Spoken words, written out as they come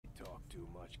too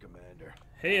much, Commander.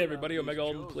 Hey everybody, Omega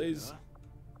Alden plays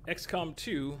XCOM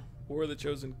 2, War of the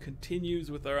Chosen continues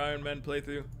with our Iron Man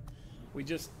playthrough. We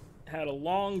just had a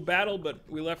long battle, but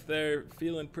we left there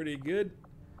feeling pretty good.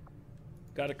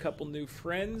 Got a couple new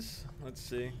friends. Let's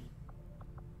see.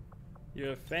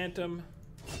 You're a Phantom.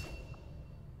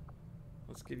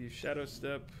 Let's give you Shadow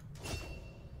Step.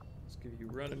 Let's give you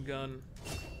Run and Gun.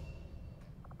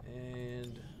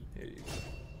 And here you go.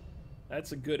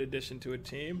 That's a good addition to a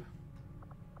team.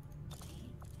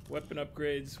 Weapon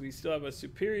upgrades. We still have a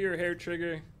superior hair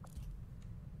trigger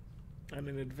and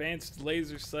an advanced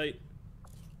laser sight.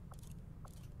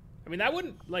 I mean, that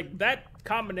wouldn't, like, that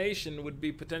combination would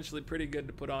be potentially pretty good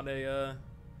to put on a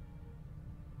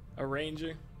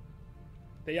ranger.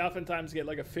 They oftentimes get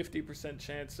like a 50%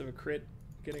 chance of a crit.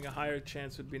 Getting a higher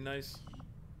chance would be nice.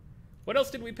 What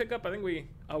else did we pick up? I think we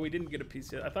didn't get a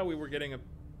PCS. I thought we were getting a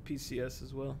PCS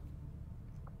as well.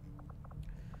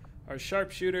 Our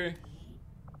sharpshooter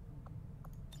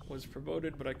was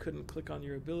promoted, but I couldn't click on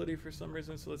your ability for some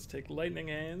reason, so let's take lightning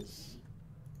hands.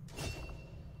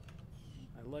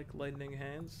 I like lightning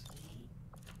hands.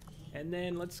 And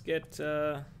then let's get,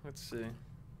 let's see.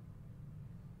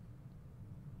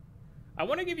 I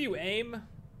want to give you aim.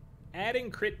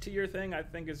 Adding crit to your thing I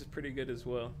think is pretty good as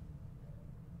well.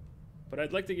 But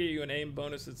I'd like to give you an aim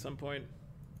bonus at some point.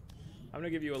 I'm going to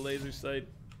give you a laser sight.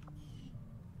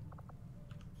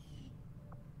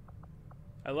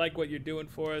 I like what you're doing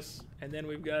for us. And then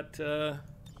we've got a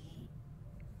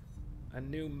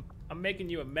new... I'm making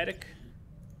you a medic.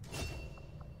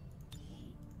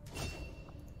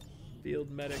 Field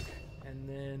medic. And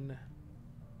then...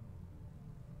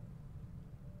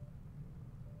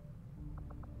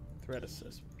 threat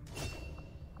assessment.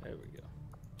 There we go.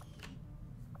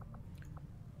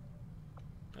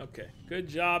 Okay. Good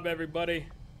job, everybody.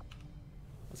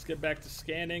 Let's get back to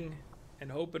scanning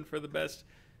and hoping for the best.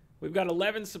 We've got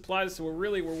 11 supplies, so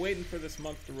we're waiting for this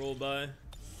month to roll by.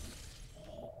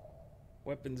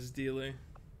 Weapons dealer.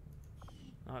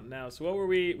 Not now. So what were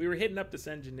we were hitting up this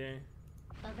engineer.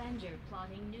 Avenger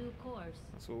plotting new course.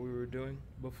 That's what we were doing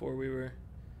before we were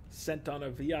sent on a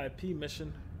VIP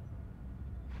mission.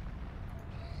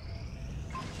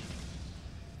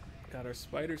 Got our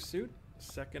spider suit,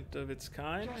 second of its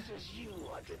kind.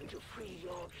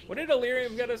 What did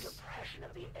Illyrium get us?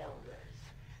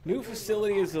 New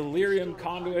facility is Illyrium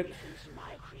conduit,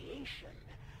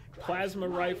 plasma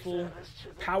rifle,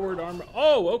 powered armor.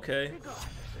 Oh, okay.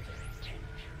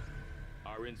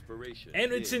 Our inspiration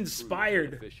and it's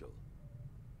inspired.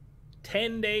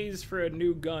 10 days for a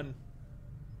new gun.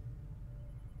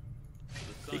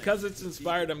 Because it's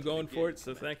inspired, I'm going for it,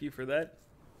 so thank you for that.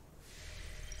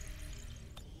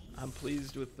 I'm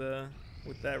pleased with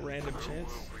that random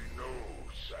chance.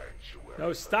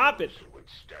 No, stop it!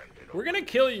 We're gonna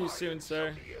kill you soon,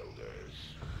 sir.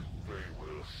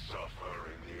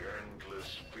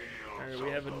 Alright, we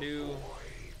have a new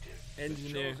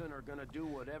engineer. Are gonna do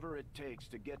whatever it takes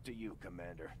to get to you,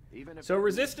 Commander. Even if so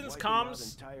resistance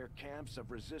comms. Entire camps of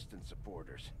resistance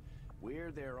supporters. We're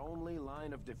their only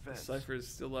line of defense. The cipher is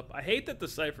still up. I hate that the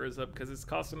cipher is up because it's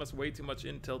costing us way too much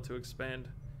intel to expand.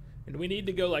 And we need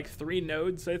to go like 3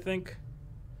 nodes, I think.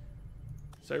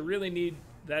 So I really need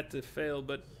that to fail,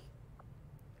 but...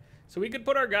 So we could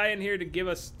put our guy in here to give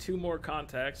us 2 more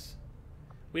contacts.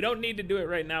 We don't need to do it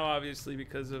right now, obviously,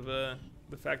 because of the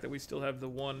fact that we still have the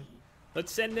 1.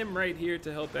 Let's send him right here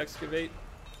to help excavate.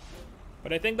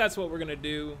 But I think that's what we're going to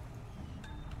do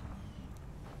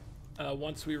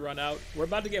once we run out. We're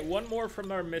about to get 1 more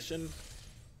from our mission,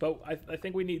 but I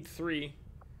think we need 3.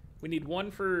 We need 1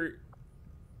 for...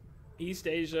 East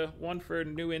Asia, 1 for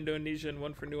New Indonesia, and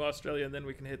 1 for New Australia, and then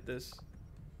we can hit this.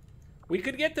 We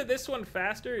could get to this one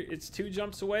faster. It's 2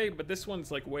 jumps away, but this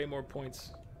one's like way more points.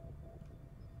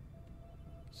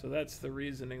 So that's the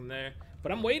reasoning there.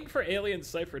 But I'm waiting for Alien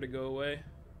Cipher to go away.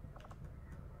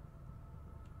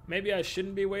 Maybe I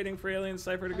shouldn't be waiting for Alien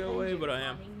Cipher to go away, but I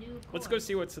am. Let's go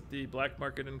see what's at the black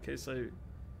market in case I...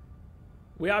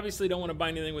 We obviously don't want to buy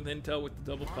anything with intel with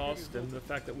the double cost and the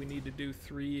fact that we need to do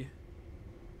 3...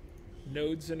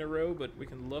 nodes in a row, but we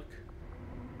can look.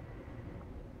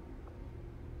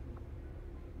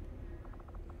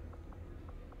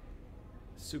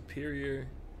 Superior.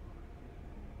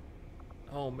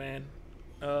 Oh man.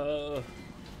 Oh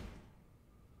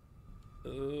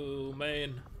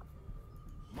man.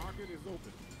 Market is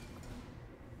open.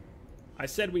 I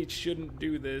said we shouldn't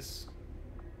do this.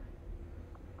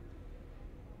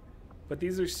 But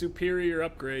these are superior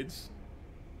upgrades.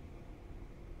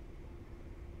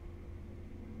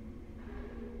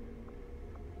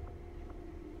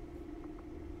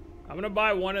 I'm gonna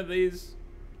buy 1 of these.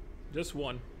 Just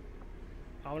 1.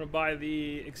 I'm gonna buy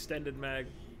the extended mag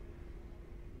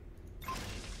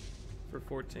for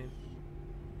 14.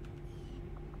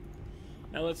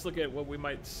 Now let's look at what we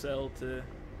might sell to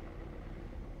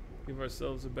give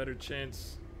ourselves a better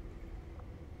chance.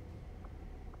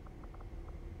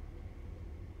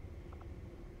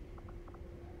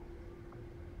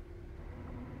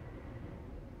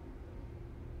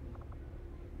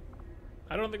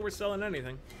 I don't think we're selling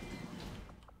anything.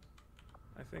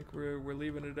 I think we're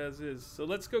leaving it as is. So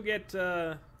let's go get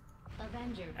Avenger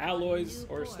alloys,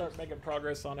 plotting or new start course. making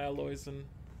progress on alloys and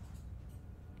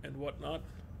whatnot.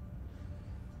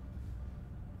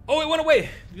 Oh, it went away.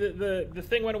 The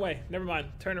thing went away. Never mind.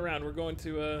 Turn around. We're going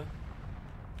to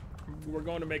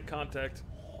make contact.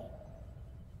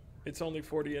 It's only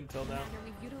 40 intel now. Commander,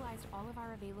 we've utilized all of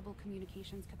our available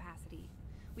communications capacity.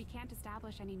 We can't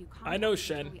establish any new contacts I know,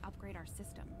 Shen. until we upgrade our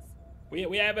systems.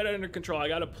 We have it under control. I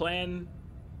got a plan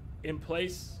in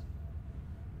place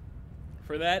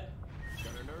for that.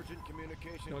 Got an urgent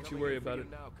communication Don't you coming worry in for about you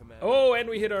it. now, Commander. Oh, and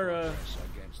we hit our Progress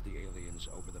against the aliens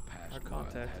over the past our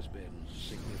month contact. has been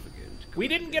significant. We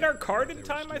didn't get our card in There is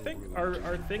time, I still think. room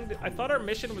Our to thing. I thought our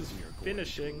mission was We are going to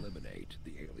finishing. eliminate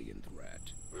the alien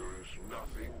threat. There is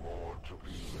nothing more to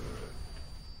be learned.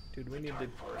 Dude, we need to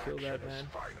For kill that action is man.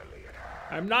 finally at hand.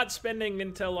 I'm not spending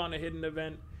intel on a hidden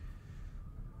event.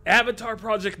 Avatar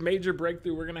Project Major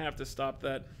Breakthrough. We're gonna have to stop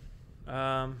that.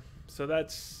 So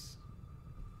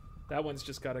that one's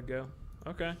just gotta go.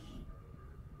 Okay.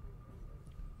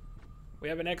 We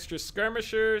have an extra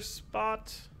skirmisher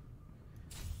spot.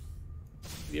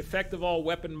 The effect of all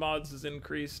weapon mods is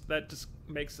increased. That just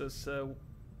makes us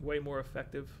way more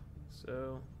effective.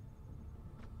 So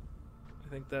I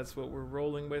think that's what we're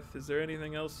rolling with. Is there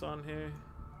anything else on here?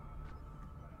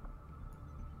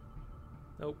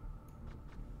 Nope.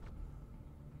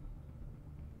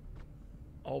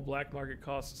 All black market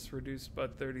costs reduced by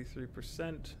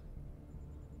 33%.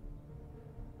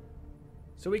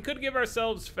 So we could give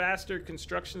ourselves faster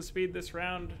construction speed this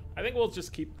round. I think we'll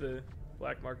just keep the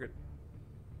black market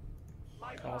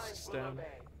costs down.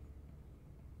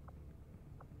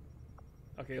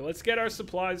 Okay, let's get our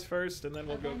supplies first, and then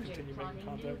we'll go Avenger continue plotting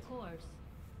making new contact. course.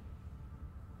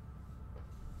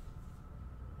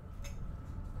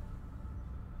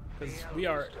 Because we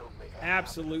are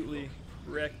absolutely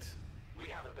wrecked. We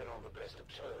haven't been on the best of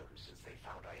terms since they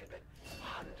found I had been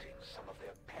hunting some of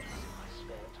their pets in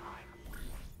my spare time.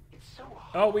 It's so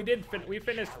hard. Oh, we did. We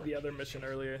finished the other mission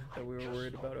earlier that we were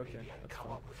worried about. Okay, that's Come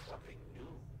fine. up with something new.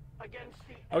 Against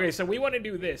the Okay, so we want to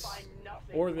do this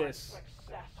or this.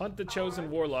 Hunt the chosen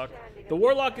warlock. The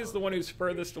warlock is the one who's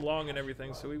furthest along and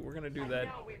everything, so we're gonna do that.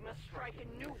 Now we must strike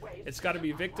in new ways. It's got to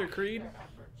be Victor Creed,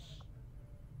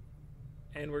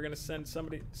 and we're gonna send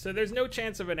somebody. So there's no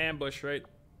chance of an ambush, right?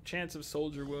 Chance of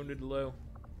soldier wounded low.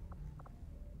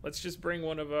 Let's just bring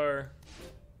one of our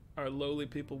lowly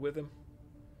people with him.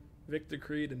 Victor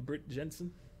Creed and Britt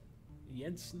Jensen.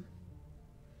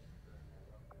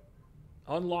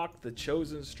 Unlock the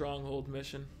chosen stronghold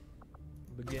mission.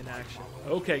 Begin action.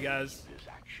 Okay, guys. This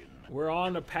action. We're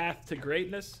on a path to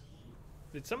greatness.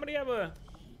 Did somebody have a...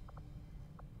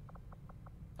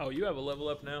 Oh, you have a level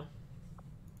up now.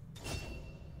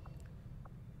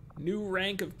 New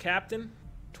rank of captain.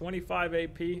 25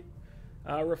 AP.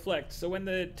 Reflect. So when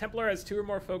the Templar has 2 or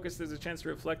more focus, there's a chance to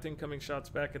reflect incoming shots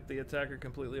back at the attacker,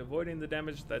 completely avoiding the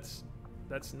damage. That's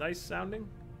nice sounding.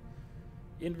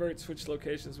 Invert, switch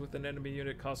locations with an enemy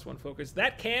unit, costs 1 focus.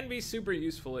 That can be super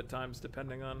useful at times,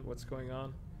 depending on what's going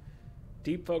on.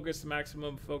 Deep focus,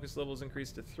 maximum focus levels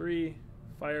increased to 3.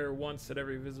 Fire once at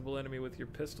every visible enemy with your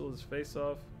pistol as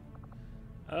face-off.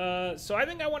 So I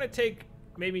think I want to take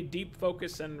maybe deep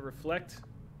focus and reflect.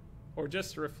 Or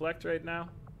just reflect right now.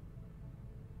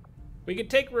 We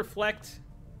could take reflect.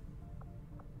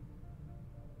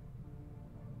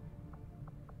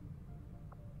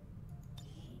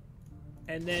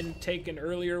 And then take an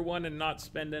earlier one and not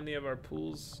spend any of our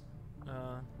pool's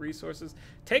resources.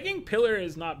 Taking pillar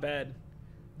is not bad.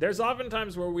 There's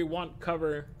oftentimes where we want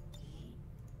cover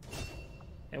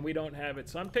and we don't have it.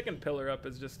 So I'm picking pillar up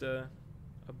as just a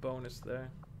bonus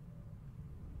there.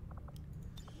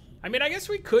 I mean, I guess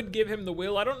we could give him the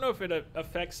will. I don't know if it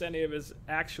affects any of his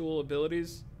actual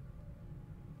abilities.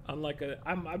 Unlike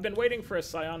I've been waiting for a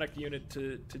psionic unit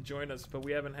to join us, but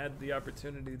we haven't had the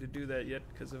opportunity to do that yet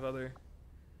because of other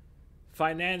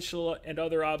financial and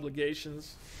other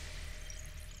obligations.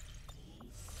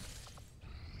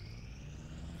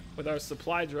 With our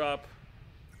supply drop,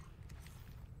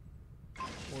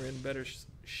 we're in better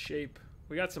shape.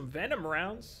 We got some venom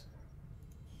rounds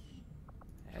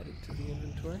added to the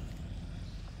inventory.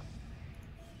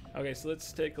 Okay, so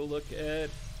let's take a look at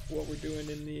what we're doing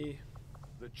in the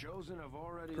The Chosen have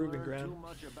already Proving learned ground. too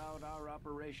much about our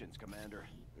operations, Commander.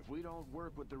 If we don't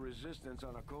work with the Resistance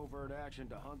on a covert action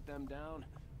to hunt them down,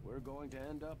 we're going to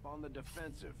end up on the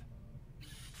defensive.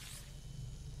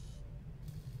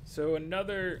 So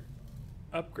another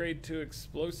upgrade to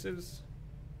explosives.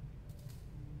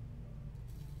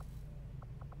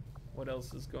 What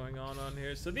else is going on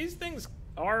here? So these things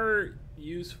are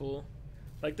useful.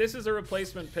 Like this is a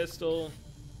replacement pistol.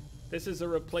 This is a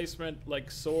replacement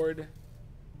like sword.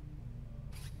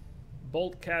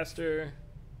 Bolt caster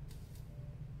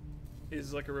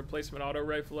is like a replacement auto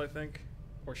rifle, I think,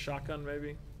 or shotgun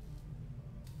maybe.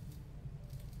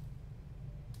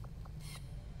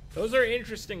 Those are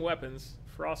interesting weapons.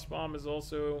 Frost bomb is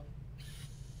also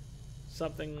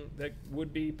something that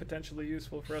would be potentially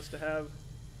useful for us to have.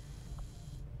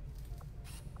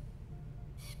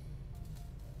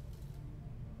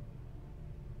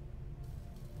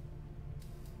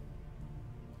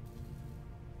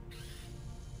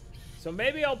 So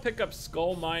maybe I'll pick up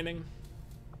skull mining.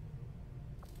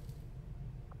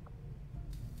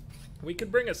 We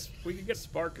could get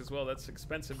spark as well. That's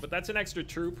expensive, but that's an extra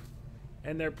troop,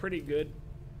 and they're pretty good.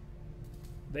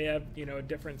 They have, you know, a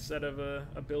different set of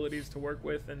abilities to work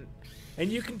with,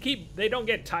 and you can keep. They don't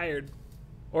get tired,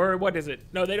 or what is it?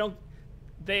 No, they don't.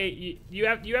 You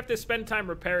have to spend time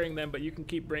repairing them, but you can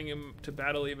keep bringing them to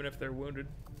battle even if they're wounded.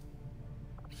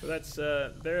 So that's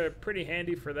they're pretty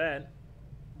handy for that.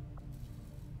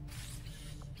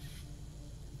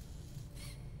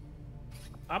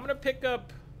 I'm gonna pick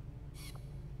up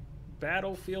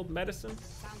battlefield medicine.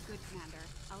 Sounds good, Commander.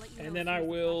 I'll let you know And then as I soon as the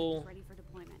will. project's ready for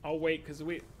deployment. I'll wait because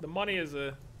the money is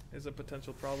a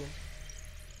potential problem.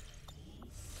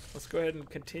 Let's go ahead and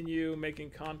continue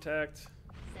making contact.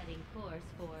 Setting course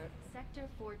for Sector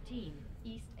 14,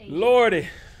 East Asia. Lordy,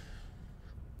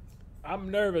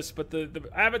 I'm nervous, but the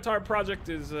Avatar project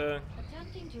is.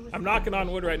 Attempting to I'm knocking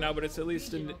on wood right now, but establish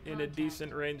it's at least in regional a contact.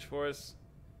 decent range for us.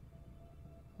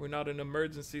 We're not in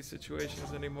emergency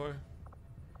situations anymore.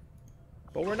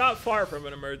 But we're not far from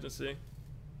an emergency.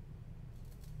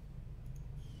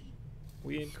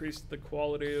 We increased the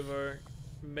quality of our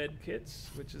med kits,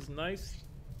 which is nice.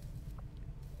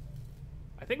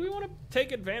 I think we want to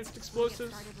take advanced We'll get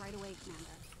explosives. started right away, Commander.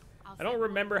 I'll I don't send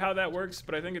remember one how that message. works,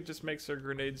 but I think it just makes our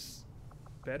grenades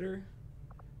better.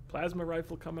 Plasma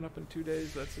rifle coming up in 2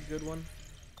 days. That's a good one.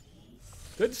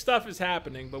 Good stuff is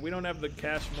happening, but we don't have the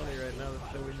cash money right now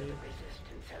that we need.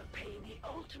 Resistance have paid the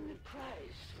ultimate price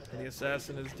for And the their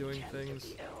assassin is blatant doing contempt of things.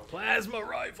 the Elders. Plasma The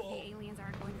rifle! aliens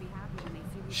aren't going to be happy when they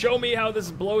see these. Show me how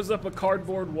this blows up a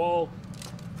cardboard wall.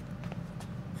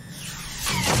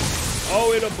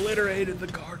 Oh, it obliterated the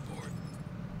cardboard.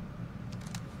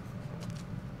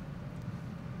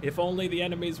 If only the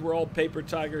enemies were all paper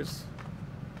tigers.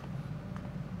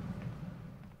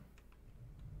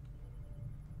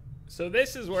 So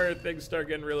this is where things start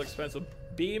getting real expensive.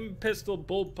 Beam pistol,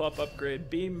 bullpup upgrade,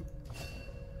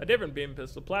 a different beam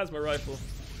pistol, plasma rifle,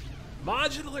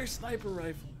 modular sniper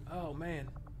rifle. Oh man.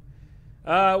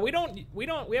 We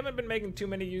haven't been making too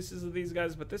many uses of these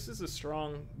guys, but this is a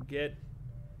strong get.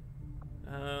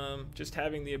 Just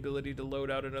having the ability to load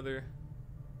out another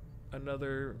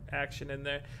action in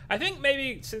there. I think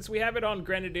maybe since we have it on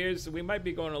Grenadiers, we might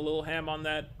be going a little ham on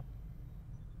that.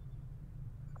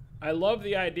 I love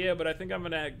the idea, but I think I'm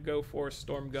gonna go for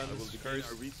storm I will guns begin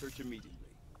first, our research immediately.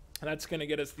 and that's gonna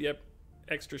get us the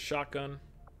extra shotgun,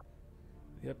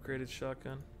 the upgraded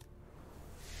shotgun,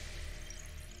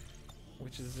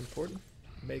 which is important.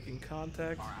 Making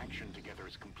contact. Our action together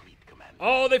is complete, Commander.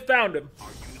 Oh, they found him. Our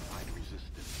unified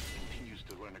resistance continues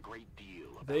to learn a great deal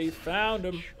about They found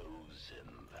him. Chosen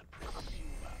that pursue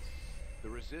us. The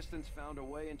Resistance found a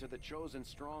way into the Chosen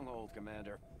stronghold,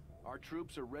 Commander. Our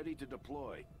troops are ready to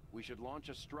deploy. We should launch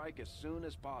a strike as soon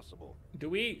as possible.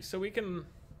 So we can,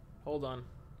 hold on.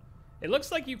 It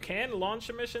looks like you can launch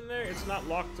a mission there. It's not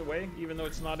locked away, even though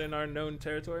it's not in our known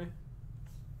territory.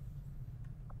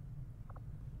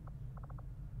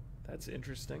 That's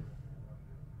interesting.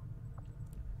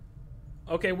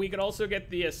 Okay, we could also get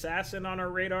the assassin on our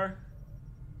radar.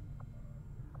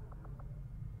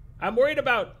 I'm worried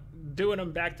about doing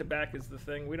them back to back is the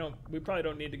thing. We probably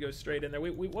don't need to go straight in there.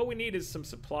 What we need is some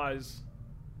supplies.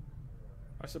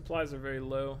 Our supplies are very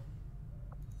low.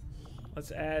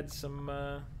 Let's add some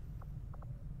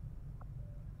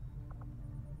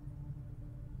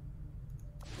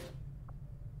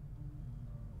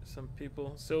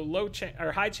people. So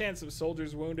high chance of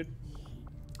soldiers wounded.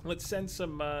 Let's send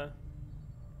some of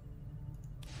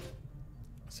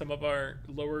our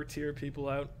lower tier people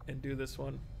out and do this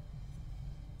one.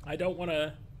 I don't want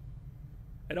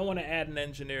I don't want to add an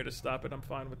engineer to stop it. I'm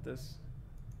fine with this.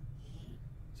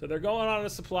 So they're going on a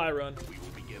supply run. We will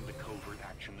begin the covert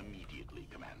action immediately,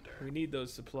 Commander. We need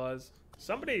those supplies.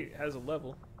 Somebody has a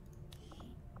level.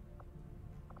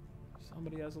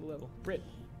 Somebody has a level. Brit.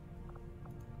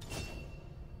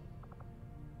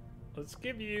 Let's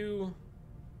give you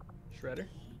Shredder.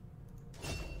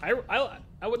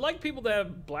 I would like people to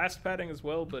have blast padding as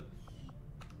well, but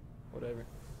whatever.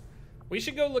 We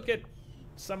should go look at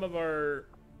some of our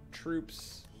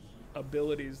troops'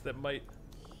 abilities that might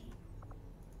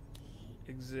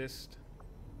exist.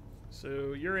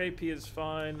 So your AP is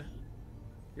fine.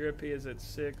 Your AP is at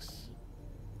 6.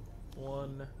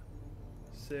 1,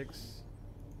 6,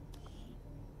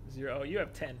 0. Oh, you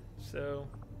have 10. So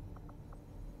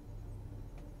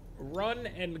run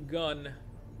and gun.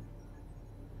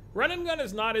 Run and gun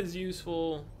is not as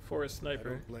useful for a I sniper.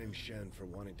 don't blame Shen for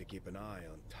wanting to keep an eye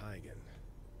on Taigen,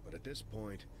 but at this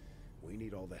point, we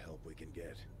need all the help we can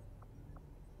get.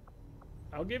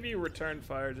 I'll give you return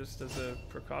fire just as a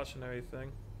precautionary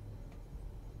thing.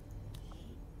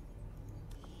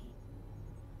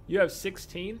 You have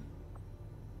 16?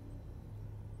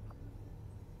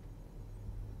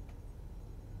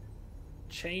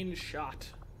 Chain shot.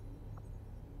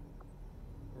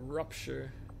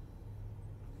 Rupture.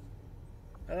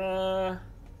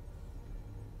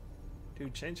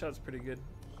 Dude, chain shot's pretty good.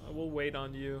 We'll wait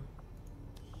on you.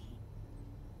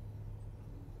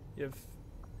 You have...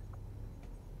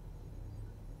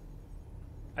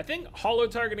 I think hollow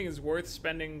targeting is worth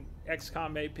spending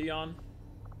XCOM AP on.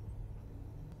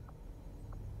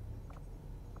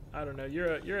 I don't know.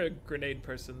 You're a grenade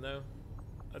person though.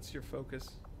 That's your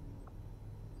focus.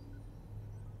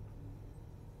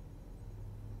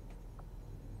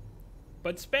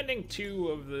 But spending 2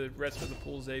 of the rest of the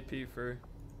pool's AP for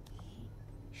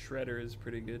Shredder is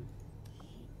pretty good.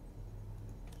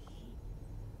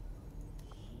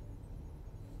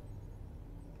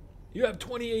 You have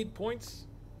 28 points?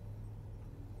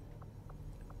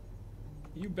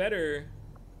 You better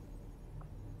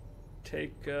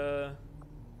take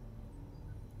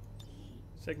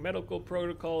medical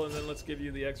protocol, and then let's give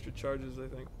you the extra charges, I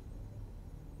think.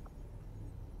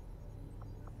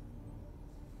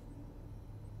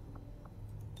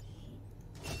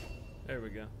 There we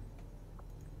go.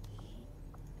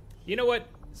 You know what?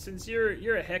 Since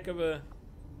you're a heck of a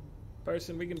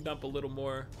person, we can dump a little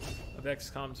more of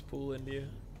XCOM's pool into you.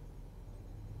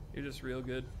 You're just real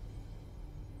good.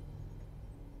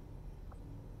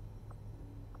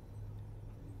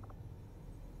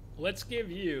 Let's give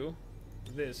you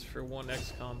this for 1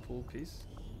 XCOM pool piece.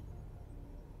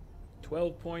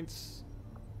 12 points.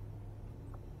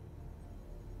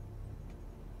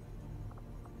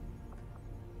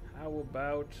 How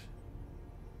about...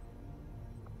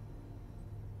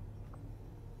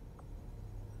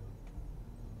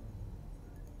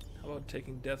 How about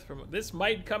taking death from... This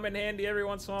might come in handy every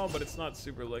once in a while, but it's not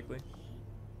super likely.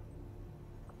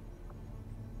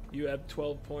 You have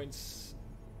 12 points.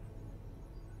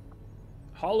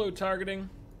 Hollow targeting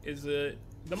is a...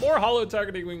 The more hollow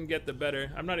targeting we can get, the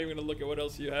better. I'm not even going to look at what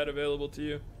else you had available to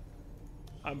you.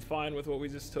 I'm fine with what we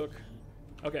just took.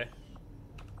 Okay.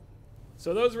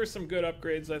 So those were some good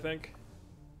upgrades, I think.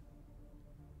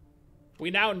 We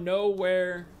now know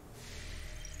where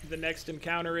the next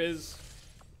encounter is,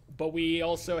 but we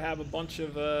also have a bunch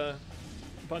of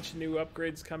new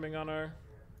upgrades coming on our...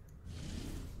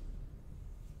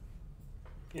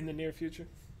 in the near future.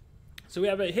 So we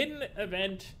have a hidden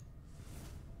event,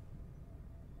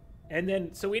 and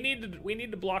then so we need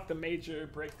to block the major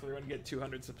breakthrough and get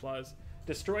 200 supplies.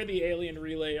 Destroy the alien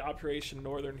relay Operation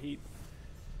Northern Heat.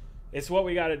 It's what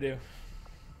we got to do.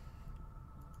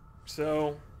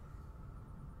 So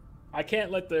I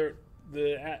can't let the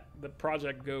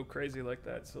project go crazy like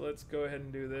that. So let's go ahead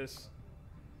and do this.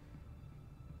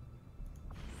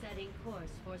 Setting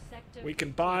course for sector We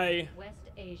can buy West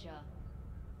Asia.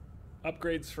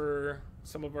 upgrades for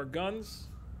some of our guns,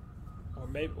 or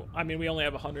maybe, I mean, we only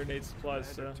have 108 supplies,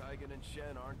 so Commander Taigen and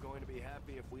Shen aren't going to be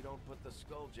happy if we don't put the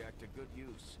Skulljack to good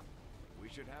use. We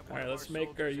should have all right, let's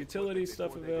make our utility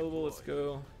stuff available. Let's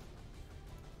go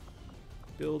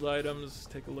build items,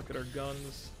 take a look at our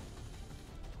guns.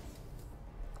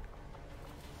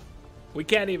 We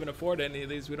can't even afford any of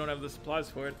these. We don't have the supplies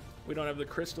for it. We don't have the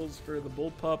crystals for the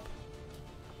bullpup.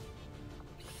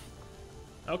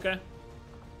 Okay.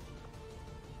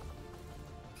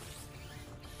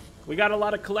 We got a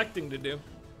lot of collecting to do,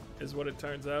 is what it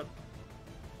turns out.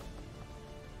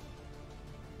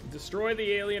 Destroy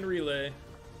the alien relay.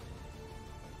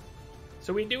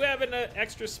 So we do have an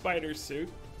extra spider suit.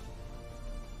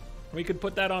 We could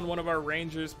put that on one of our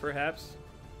rangers, perhaps.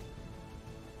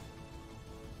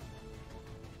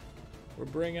 We're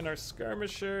bringing our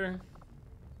skirmisher.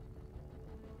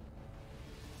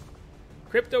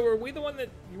 Crypto, were we the one that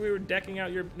we were decking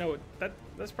out your... No,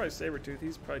 that's probably Sabretooth.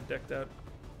 He's probably decked out.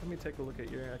 Let me take a look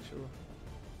at your actual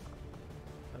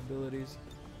abilities.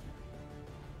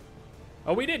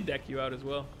 Oh, we did deck you out as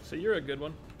well. So you're a good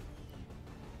one.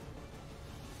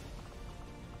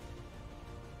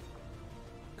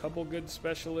 Couple good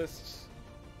specialists.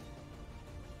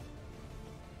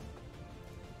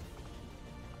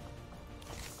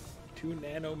 Two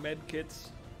nano med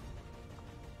kits.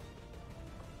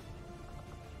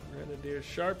 Grenadier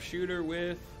sharpshooter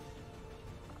with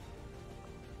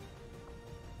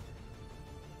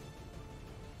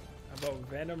how about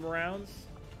venom rounds?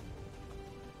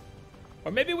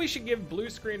 Or maybe we should give blue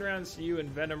screen rounds to you and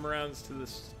venom rounds to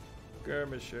the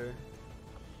skirmisher.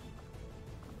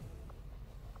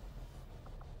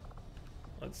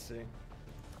 Let's see.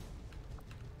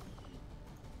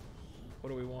 What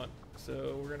do we want?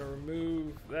 So we're gonna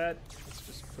remove that. Let's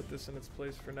just put this in its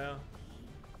place for now.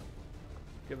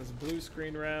 Give us blue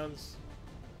screen rounds.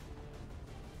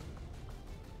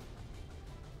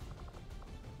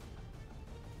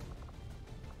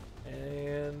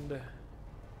 And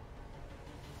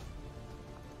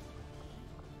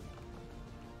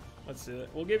let's see.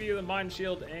 We'll give you the mind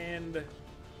shield and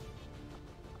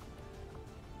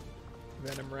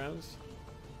venom rounds.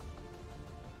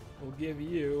 We'll give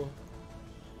you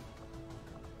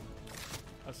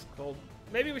a skull.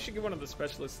 Maybe we should give one of the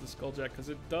specialists the skulljack because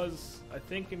it does, I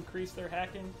think, increase their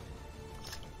hacking.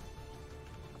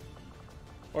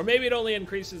 Or maybe it only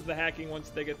increases the hacking once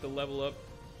they get the level up.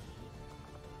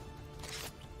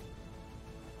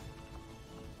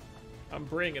 I'm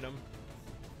bringing them.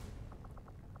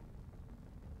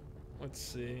 Let's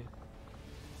see.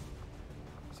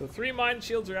 So 3 mind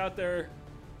shields are out there.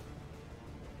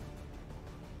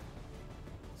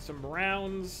 Some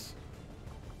rounds.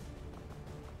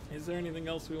 Is there anything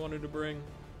else we wanted to bring?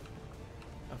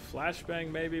 A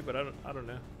flashbang maybe, but I don't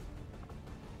know.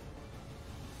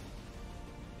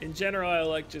 In general, I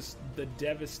like just the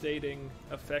devastating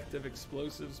effect of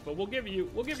explosives, but we'll give you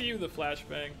the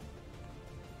flashbang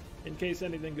in case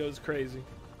anything goes crazy.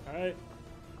 All right.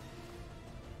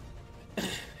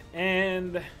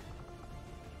 And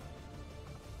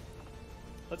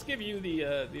let's give you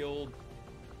the old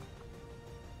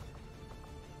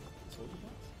soldier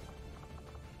box.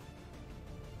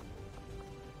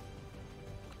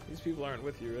 These people aren't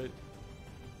with you, right?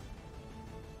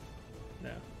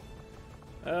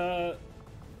 No.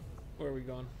 Where are we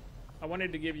going? I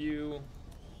wanted to give you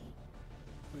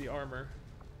the armor.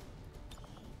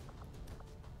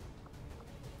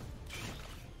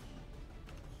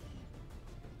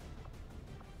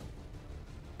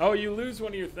 Oh, you lose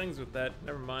one of your things with that.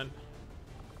 Never mind.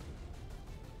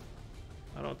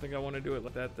 I don't think I want to do it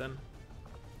like that then.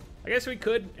 I guess we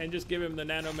could and just give him the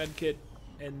nano med kit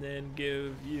and then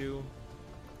give you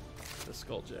the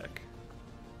skulljack.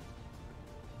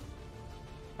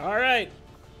 All right.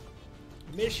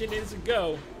 Mission is a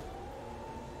go.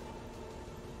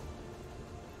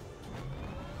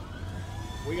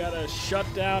 We gotta shut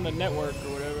down a network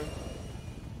or whatever.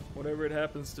 Whatever it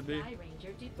happens to be. Sky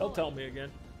Ranger deployed. They'll tell me again.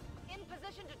 In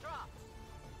position to drop.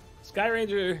 Sky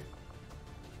Ranger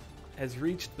has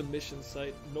reached the mission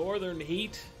site. Northern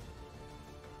Heat.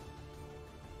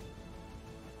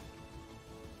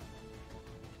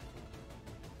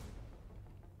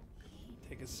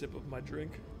 Take a sip of my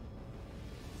drink.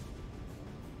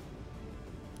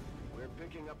 We're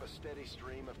picking up a steady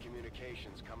stream of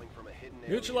communications coming from a hidden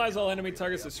Neutralize all enemy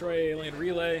targets, destroy alien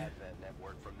relay. That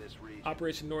network from this region.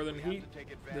 Operation Northern We have Heat. to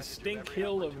take advantage The of Stink every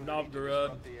Hill of opportunity to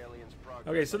Novgorod. disrupt the aliens' progress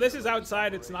Okay, so on this their is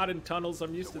outside. It's operation. not in tunnels.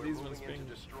 I'm used So to we're these moving ones in being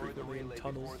to destroy the frequently in relay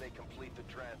tunnels. before they complete the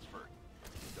transfer.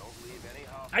 Don't leave any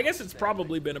I guess it's hostiles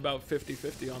probably standing. been about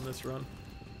 50-50 on this run.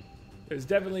 There's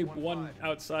definitely one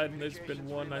outside, and there's been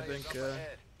one, I think.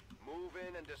 Move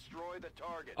in and destroy the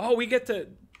target. Oh, we get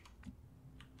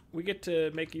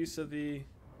to make use of the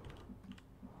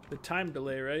time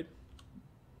delay, right?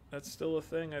 That's still a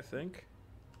thing, I think.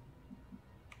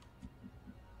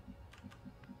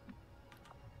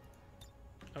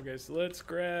 Okay, so let's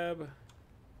grab.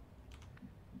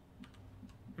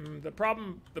 The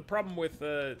problem with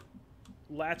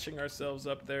latching ourselves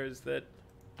up there is that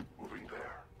Moving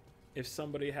there. if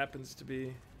somebody happens to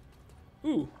be,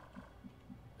 ooh,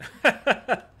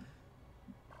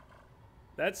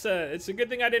 that's it's a good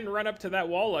thing I didn't run up to that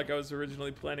wall like I was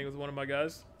originally planning with one of my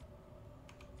guys,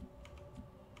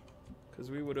 because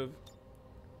we would have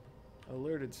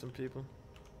alerted some people.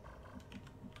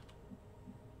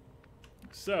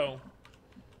 So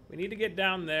we need to get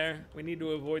down there. We need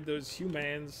to avoid those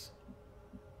humans.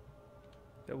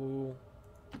 that will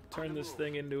turn this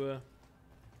thing into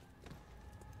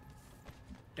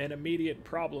an immediate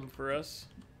problem for us.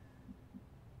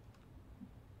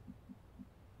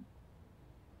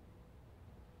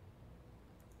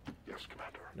 Yes,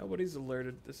 Commander. Nobody's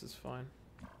alerted. This is fine.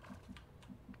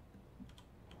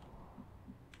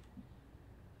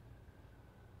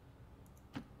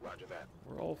 Roger that.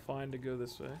 We're all fine to go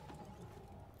this way.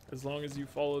 As long as you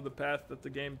follow the path that the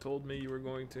game told me you were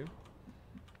going to.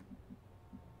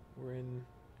 We're in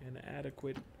an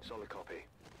adequate Solid copy.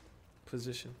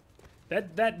 position.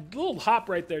 That little hop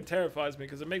right there terrifies me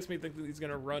because it makes me think that he's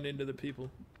going to run into the people.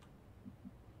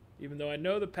 Even though I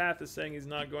know the path is saying he's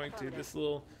not going to. This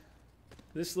little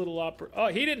oh,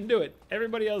 he didn't do it.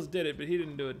 Everybody else did it, but he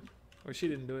didn't do it. Or she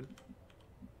didn't do it.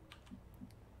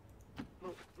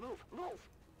 Move, move, move.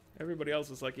 Everybody else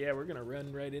is like, yeah, we're going to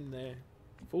run right in there.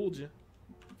 Fooled you.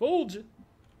 Fooled you.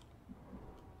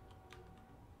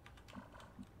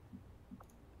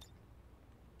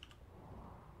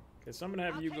 Okay, so I'm going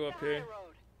to have you go up here.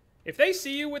 If they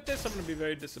see you with this, I'm going to be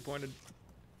very disappointed.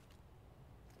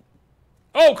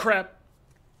 Oh, crap.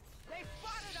 They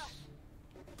spotted us.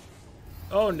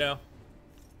 Oh, no.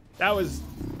 That was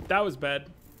bad.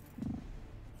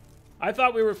 I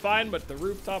thought we were fine, but the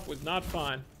rooftop was not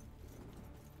fine.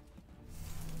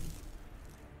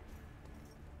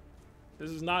 This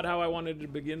is not how I wanted to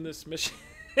begin this mission.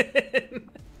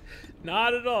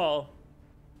 Not at all.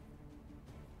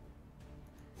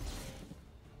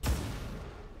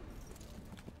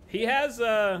 He has,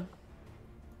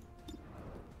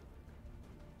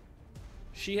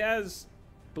 she has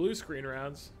blue screen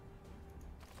rounds.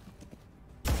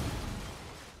 Oh,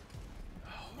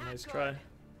 nice try.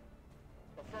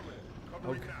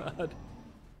 Oh, God.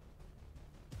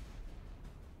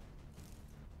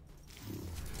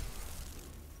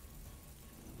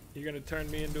 You're gonna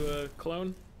turn me into a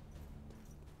clone?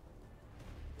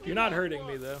 You're not hurting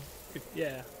me, though.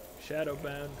 Yeah, shadow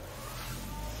bound.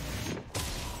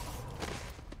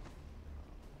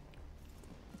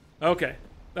 Okay,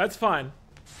 that's fine.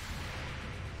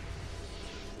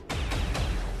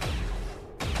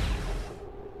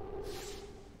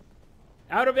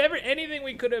 Out of anything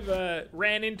we could have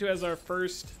ran into as our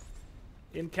first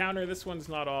encounter, this one's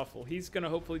not awful. He's gonna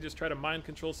hopefully just try to mind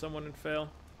control someone and fail.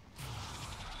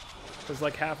 Because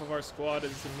like half of our squad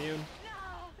is immune.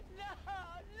 No,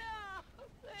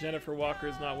 Jennifer Walker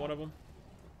is not one of them.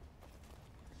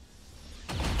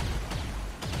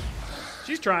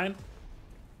 She's trying.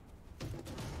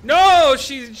 No,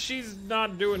 she's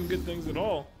not doing good things at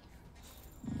all.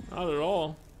 Not at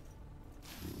all.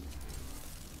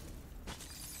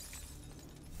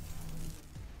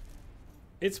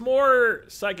 It's more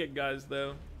psychic guys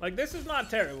though. Like this is not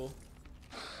terrible.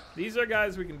 These are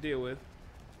guys we can deal with.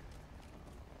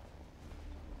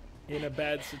 In a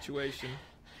bad situation.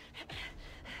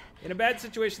 In a bad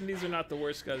situation, these are not the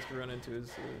worst guys to run into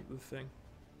is the thing.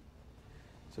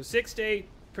 So 6 to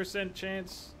 8%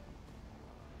 chance.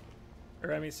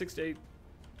 Or I mean 6 to 8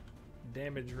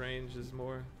 damage range is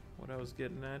more what I was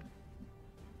getting at.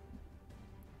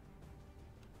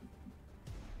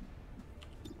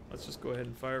 Let's just go ahead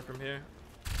and fire from here.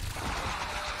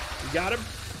 You got him?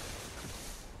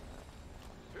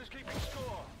 Who's keeping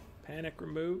score? Panic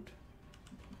removed.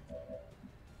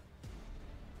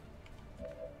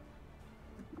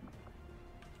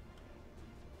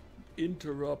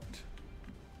 Interrupt.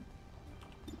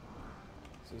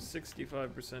 So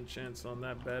 65% chance on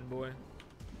that bad boy.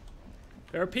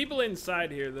 There are people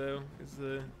inside here though,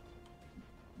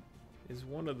 is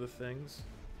one of the things.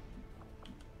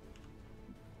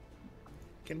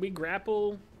 Can we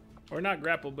grapple? Or not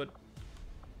grapple, but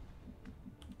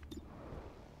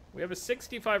we have a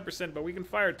 65%, but we can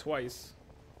fire twice.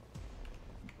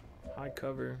 High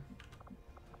cover.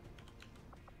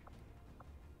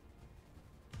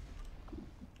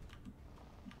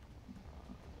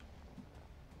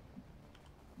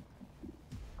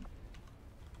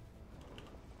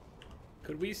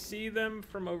 Could we see them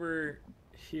from over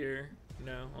here?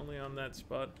 No, only on that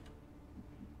spot.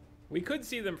 We could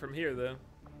see them from here, though.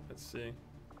 Let's see.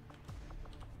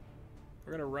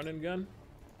 We're gonna run and gun.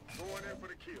 Going in for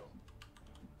the kill.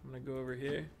 I'm gonna go over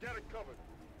here Get it covered.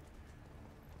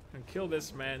 and kill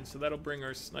this man, so that'll bring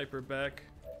our sniper back.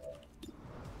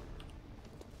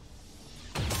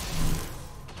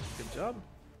 Good job.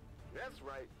 That's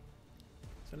right.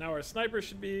 So now our sniper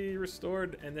should be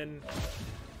restored, and then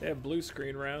they have blue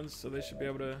screen rounds, so they should be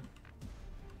able to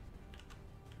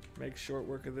make short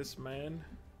work of this man.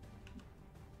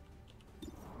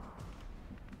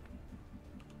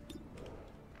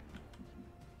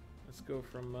 Let's go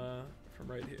from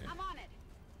right here. I'm on it.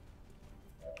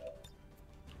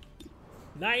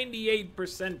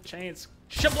 98% chance.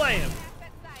 Shablam!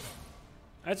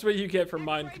 That's what you get for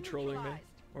mind controlling me.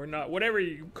 Or not. Whatever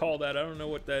you call that. I don't know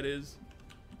what that is.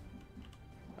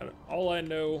 All I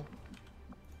know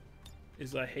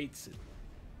is I hates it.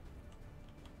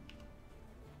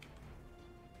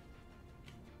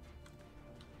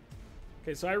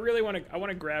 Okay, so I really want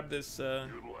to grab this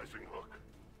Utilizing hook.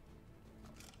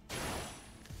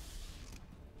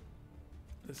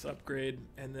 this upgrade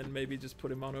and then maybe just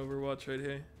put him on Overwatch right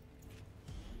here.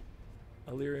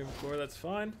 Illyrium core, that's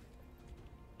fine.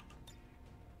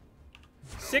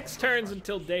 6 turns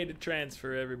until data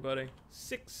transfer, everybody.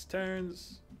 6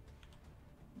 turns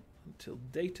until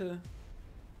data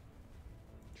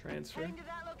transfer. Heading to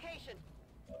that location.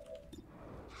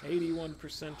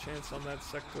 81% chance on that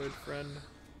sectoid friend.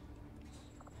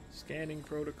 Scanning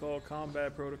protocol,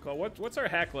 combat protocol. What's our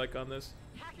hack like on this?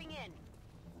 Hacking in.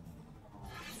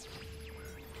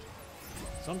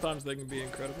 Sometimes they can be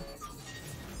incredible.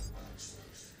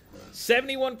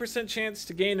 71% chance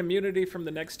to gain immunity from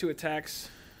the next 2 attacks.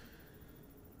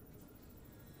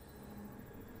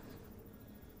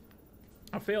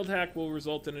 A failed hack will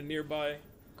result in a nearby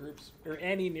groups, or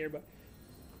any nearby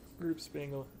groups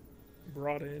being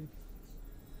brought in.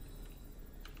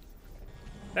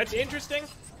 That's interesting.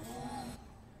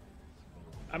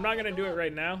 I'm not gonna do it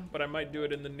right now, but I might do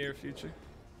it in the near future.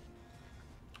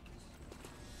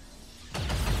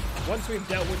 Once we've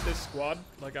dealt with this squad,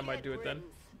 like I might do it then.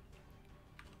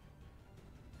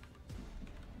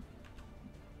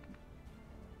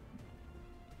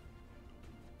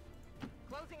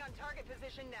 Closing on target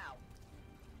position now.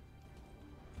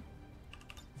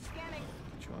 Scanning.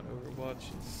 Put you on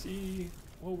Overwatch and see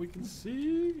what we can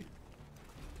see.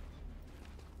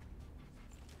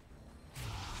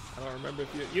 I don't remember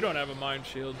if you don't have a mind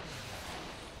shield.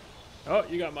 Oh,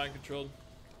 you got mind controlled.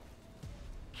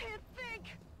 Can't think.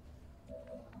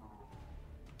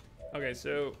 Okay,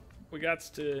 so we got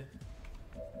to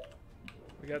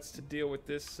deal with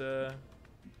this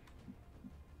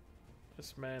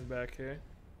this man back here.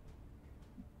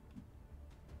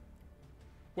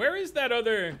 Where is that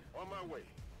other On my way.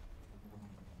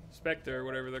 Spectre or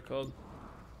whatever they're called?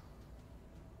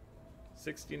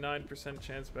 69%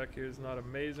 chance back here is not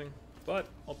amazing, but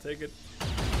I'll take it.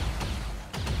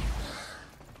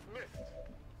 Missed.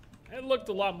 It looked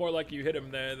a lot more like you hit him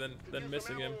there than Use some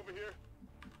missing him, ammo over here.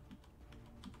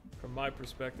 from my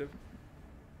perspective.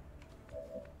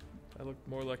 That looked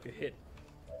more like a hit.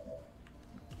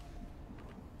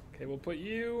 Okay, we'll put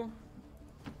you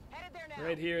Headed there now.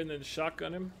 right here and then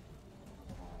shotgun him.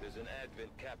 There's an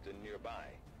Advent captain nearby.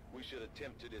 We should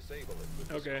attempt to disable it with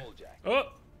the Okay. skulljack.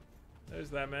 Oh! There's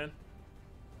that man.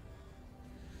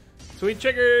 So we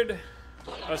triggered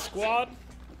a squad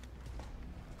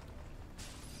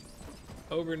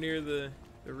over near the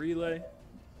relay.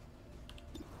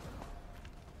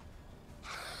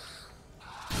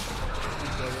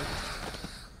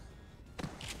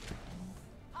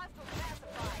 Hostile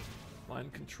classified.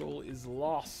 Mind control is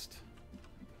lost.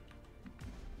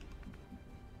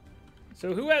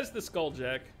 So who has the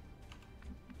skulljack?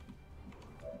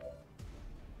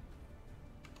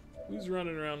 Who's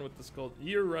running around with the skull?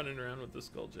 You're running around with the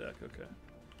skulljack, okay.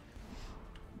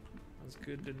 That's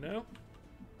good to know.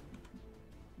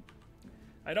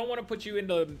 I don't want to put you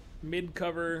into mid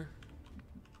cover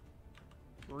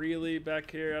really back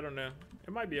here. I don't know.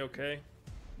 It might be okay.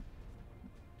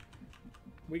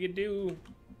 We could do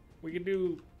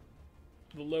the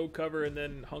low cover and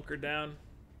then hunker down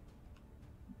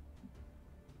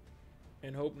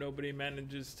and hope nobody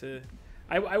manages to.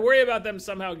 I worry about them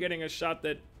somehow getting a shot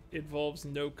that involves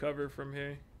no cover from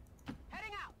here.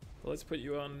 Heading out. So let's put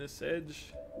you on this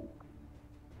edge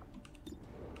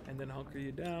and then hunker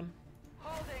you down.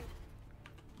 Holding.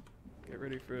 Get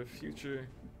ready for a future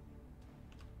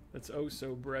that's oh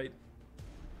so bright.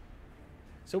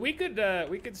 So we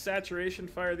could saturation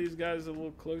fire these guys a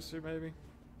little closer, maybe.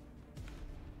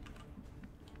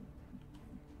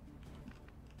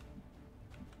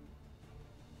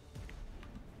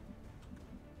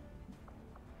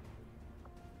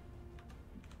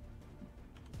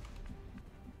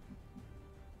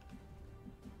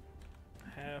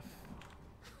 Half.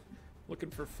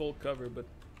 Looking for full cover, but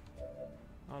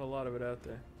not a lot of it out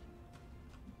there.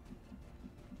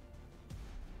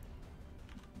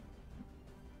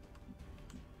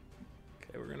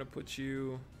 Okay, we're gonna put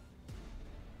you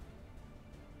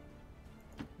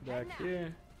back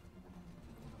here.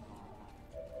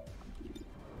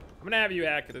 I'm gonna have you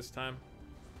hack it this time.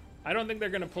 I don't think they're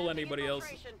gonna pull anybody else,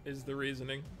 is the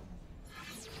reasoning.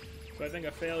 So I think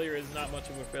a failure is not much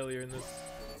of a failure in this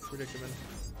predicament.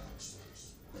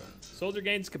 Soldier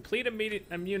gains complete immediate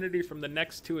immunity from the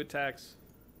next 2 attacks.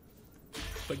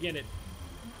 Begin it.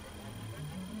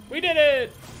 We did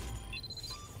it!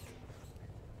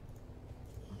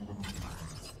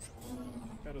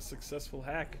 Got a successful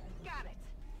hack. Got it.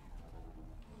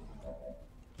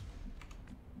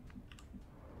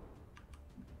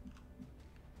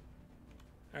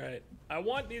 Alright. I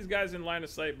want these guys in line of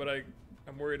sight, but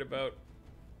I'm worried about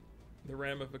the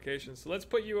ramifications. So let's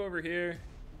put you over here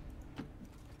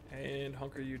and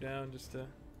hunker you down just to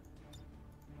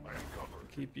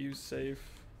keep you safe.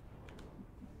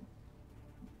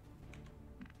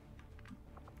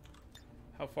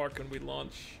 How far can we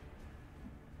launch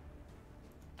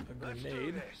a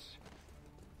grenade?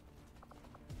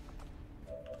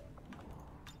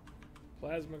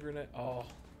 Plasma grenade. Oh.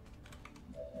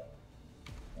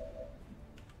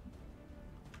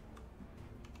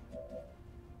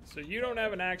 So you don't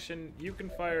have an action. You can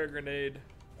fire a grenade.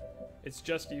 It's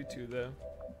just you two, though.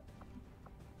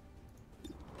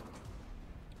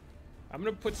 I'm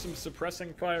gonna put some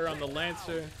suppressing fire on the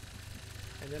Lancer,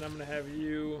 and then I'm gonna have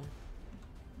you.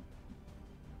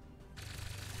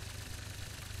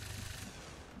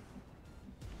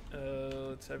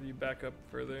 Let's have you back up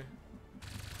further.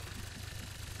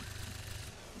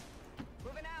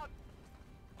 Moving out.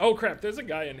 Oh crap! There's a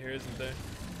guy in here, isn't there?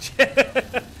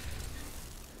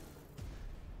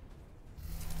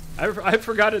 I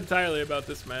forgot entirely about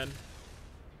this man.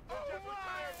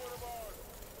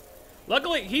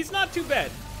 Luckily, he's not too bad.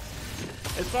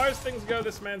 As far as things go,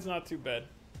 this man's not too bad.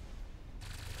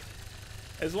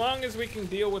 As long as we can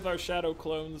deal with our shadow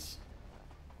clones,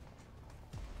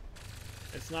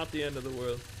 it's not the end of the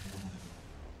world.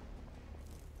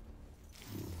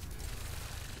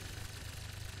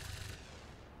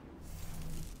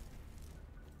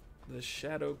 The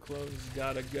shadow clones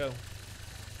gotta go.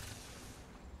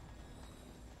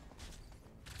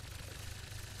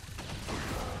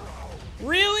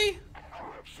 Really?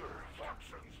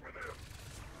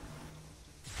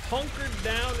 Hunkered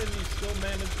down and you still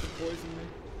managed to poison me?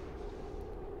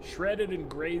 Shredded and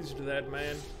grazed that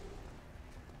man.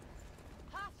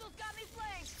 Hostiles got me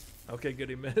flanked. Okay, good,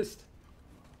 he missed.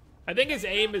 I think his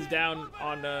aim is down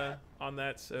on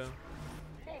that, so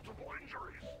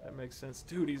that makes sense.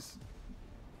 Dude, he's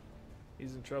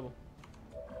in trouble.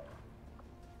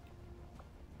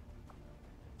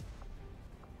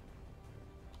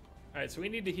 Alright, so we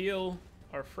need to heal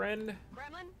our friend,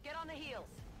 Gremlin, get on the heels.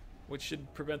 which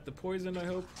should prevent the poison, I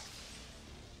hope.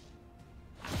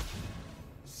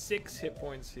 6 hit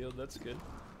points healed, that's good.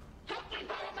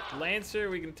 Lancer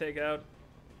we can take out.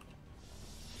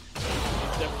 He's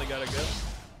definitely gotta go.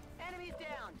 Enemies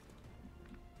down.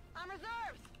 On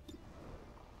reserves.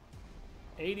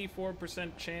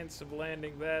 84% chance of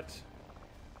landing that.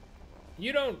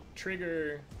 You don't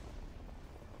trigger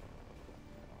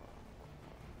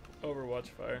Overwatch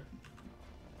fire.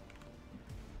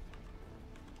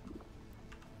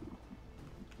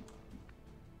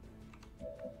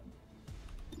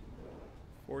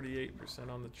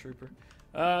 %, on the trooper.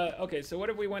 Okay, so what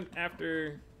if we went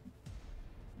after...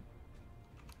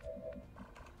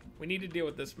 We need to deal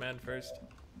with this man first.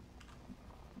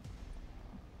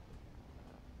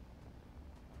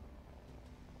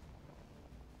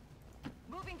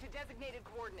 Moving to designated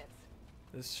coordinates.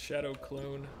 This shadow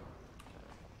clone.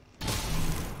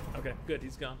 Okay, good,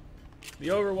 he's gone. The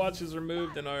Overwatch is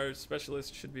removed and our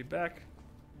specialist should be back.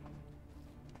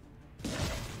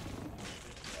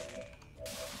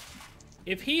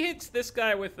 If he hits this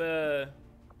guy with a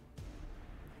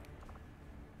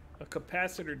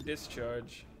capacitor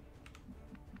discharge,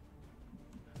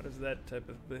 how does that type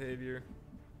of behavior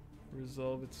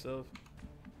resolve itself?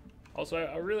 Also,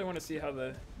 I really want to see how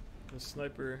the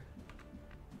sniper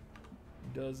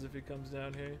does if he comes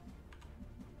down here.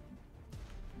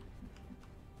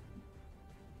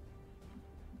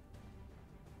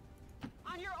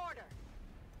 On your order.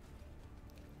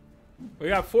 We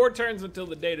got 4 turns until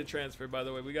the data transfer, by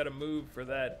the way. We got to move for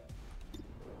that.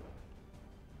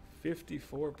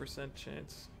 54%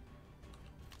 chance.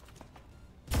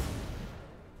 He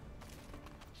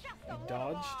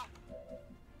dodged.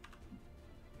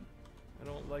 I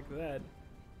don't like that.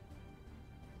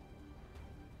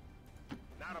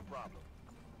 Not a problem.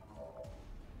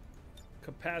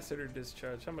 Capacitor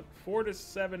discharge. How much? 4 to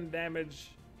 7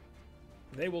 damage.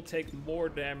 They will take more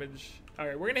damage. All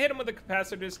right, we're gonna hit him with a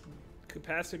capacitor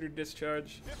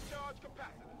discharge. Discharge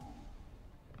capacitor.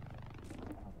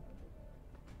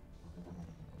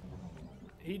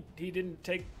 He didn't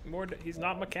take more. He's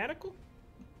not mechanical?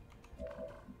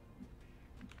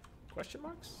 Question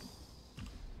marks?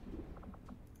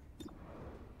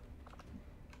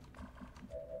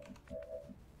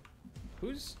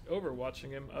 Who's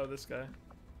overwatching him? Oh, this guy.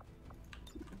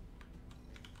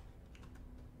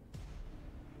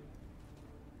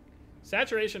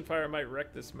 Saturation fire might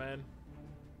wreck this man.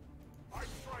 I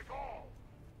strike all.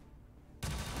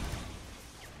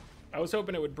 I was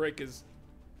hoping it would break his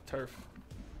turf,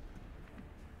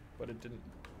 but it didn't.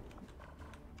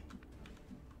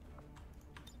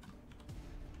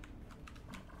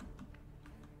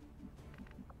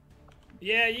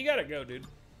 Yeah, you gotta go, dude.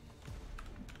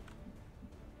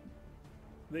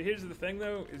 Here's the thing,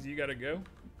 though, is you gotta go.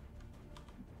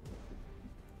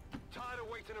 Tired of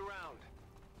waiting around.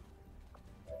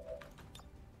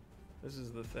 This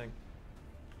is the thing.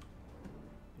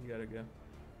 You gotta go.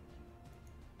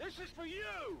 This is for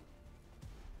you!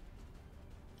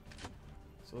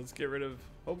 So let's get rid of...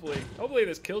 Hopefully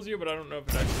this kills you, but I don't know if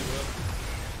it actually will.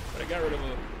 But I got rid of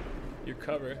your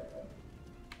cover.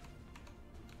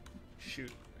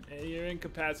 Shoot. And you're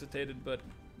incapacitated, but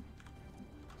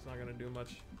it's not gonna do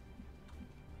much.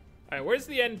 Alright, where's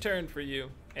the end turn for you?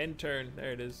 End turn.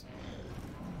 There it is.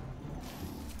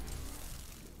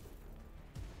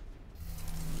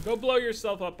 Go blow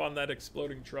yourself up on that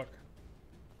exploding truck.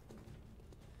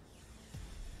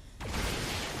 You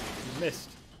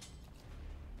missed.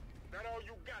 That all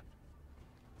you got?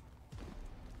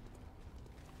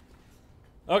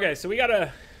 Okay, so we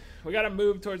gotta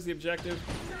move towards the objective.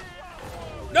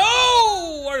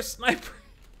 No! Our sniper.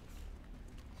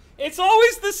 It's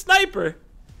always the sniper.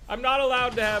 I'm not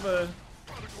allowed to have a...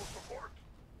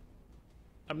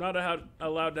 I'm not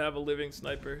allowed to have a living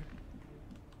sniper.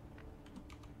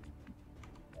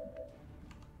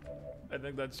 I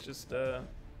think that's just the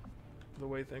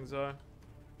way things are.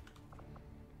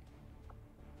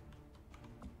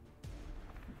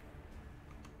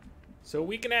 So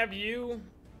we can have you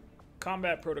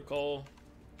combat protocol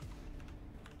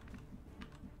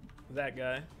that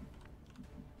guy.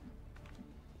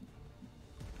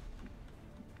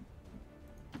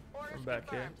 Orders Come back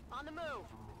here. confirmed. On the move.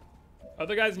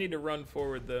 Other guys need to run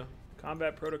forward though.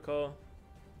 Combat protocol,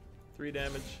 3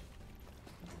 damage.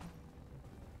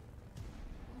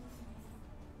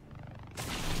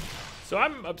 So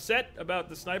I'm upset about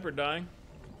the sniper dying.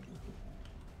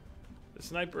 The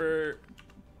sniper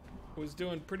was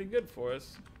doing pretty good for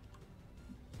us.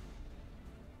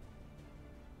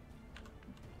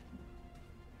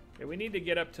 Okay, we need to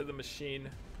get up to the machine.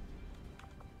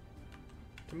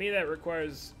 To me, that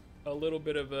requires a little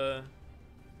bit of an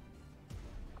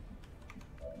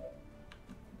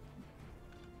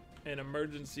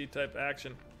emergency type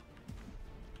action.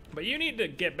 But you need to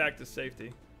get back to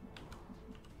safety.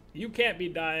 You can't be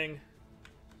dying.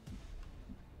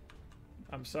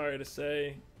 I'm sorry to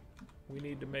say. We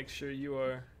need to make sure you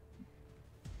are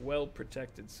well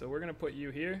protected. So we're gonna put you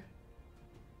here.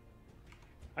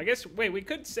 I guess, wait, we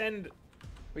could send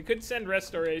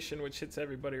restoration, which hits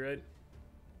everybody, right?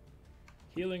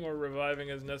 Healing or reviving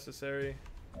as necessary.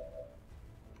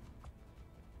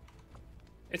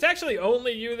 It's actually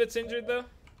only you that's injured though.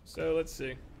 So let's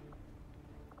see.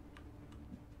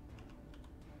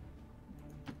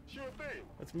 Sure thing.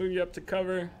 Let's move you up to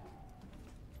cover.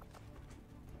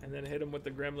 And then hit him with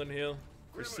the gremlin heal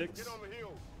for 6. Get on the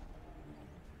heels.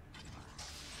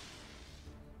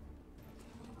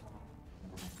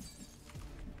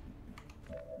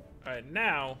 Alright,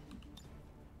 now.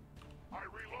 I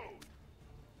reload.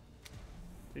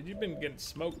 Dude, you've been getting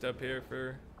smoked up here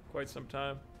for quite some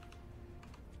time.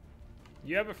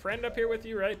 You have a friend up here with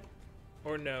you, right?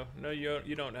 Or no? No,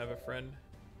 you don't have a friend.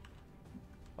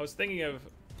 I was thinking of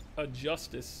a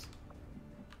justice,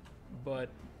 but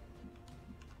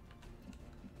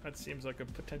that seems like a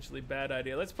potentially bad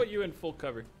idea. Let's put you in full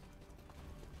cover.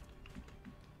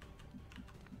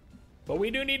 But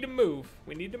we do need to move.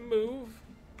 We need to move.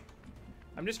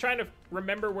 I'm just trying to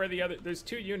remember where the other... There's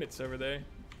 2 units over there.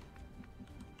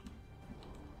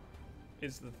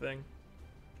 Is the thing.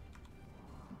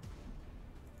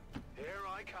 Here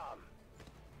I come.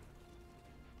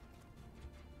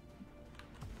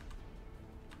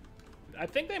 I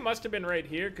think they must have been right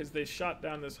here because they shot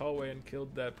down this hallway and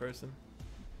killed that person.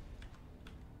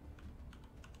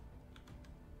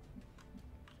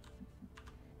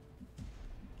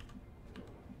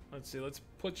 Let's see, let's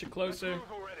put you closer. Let's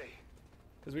move already.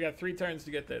 Because we got 3 turns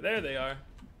to get there. There they are.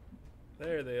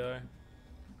 There they are.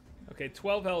 Okay,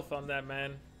 12 health on that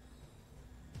man.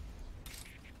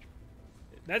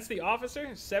 That's the officer?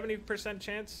 70%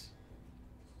 chance?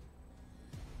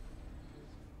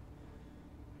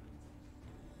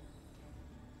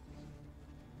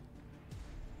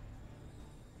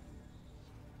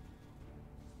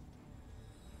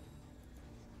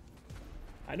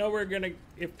 I know we're gonna...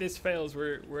 If this fails,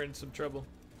 we're in some trouble.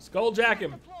 Skulljack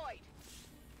him! Deployed.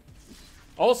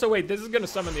 Also, wait, this is gonna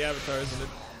summon the Avatar, isn't it?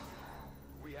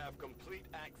 We have complete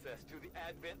access to the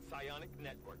Advent Psionic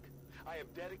Network. I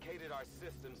have dedicated our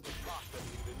systems to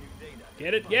processing the new data.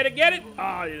 Get it, get it, get it!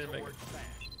 Ah, you didn't make it.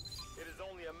 It is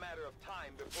only a matter of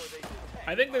time before they detect.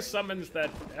 I think this summons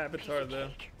that Avatar, though.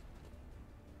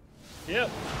 Yep.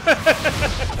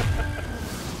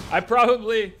 I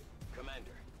probably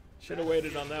should have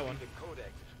waited on that one.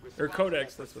 Or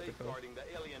Codex, that's what they call it.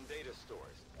 The alien data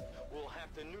stores. We'll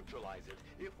have to neutralize it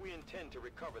if we intend to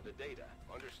recover the data.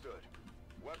 Understood.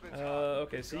 Weapons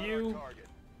Okay, so you...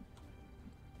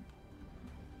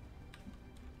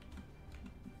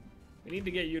 We need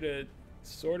to get you to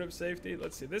sort of safety.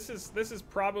 Let's see. This is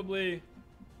probably...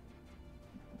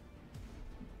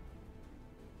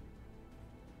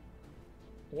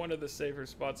 one of the safer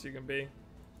spots you can be.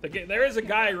 There is a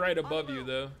guy right above you,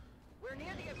 though. We're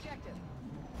near the objective.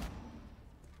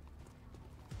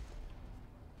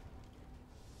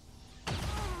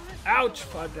 Ouch!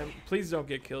 5 damage. Please don't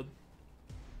get killed.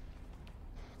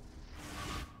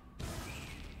 I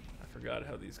forgot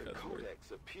how these guys work.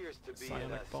 Codex appears to be Psionic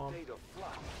in a bomb. state of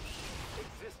flux,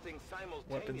 existing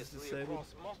Weapons simultaneously disabled.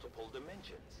 across multiple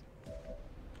dimensions.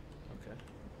 Okay.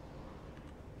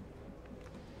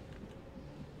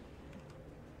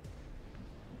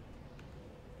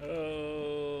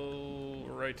 Oh,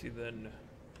 righty then.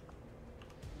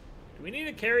 Do we need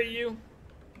to carry you?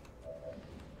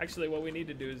 Actually, what we need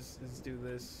to do is do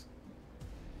this.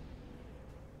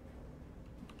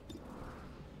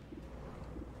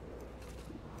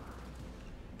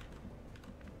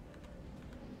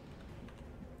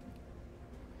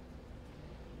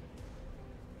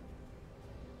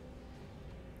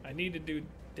 I need to do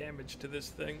damage to this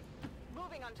thing.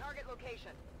 Moving on target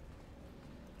location.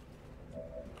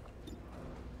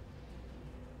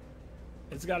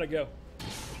 It's gotta go.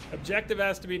 Objective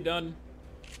has to be done.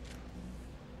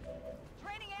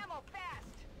 Draining ammo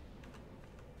fast.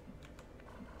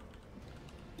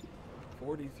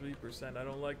 43%. I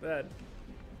don't like that.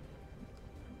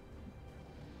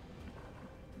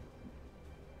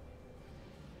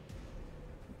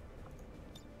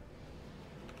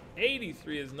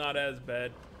 $83 is not as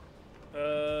bad.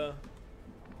 Where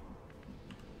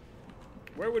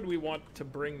would we want to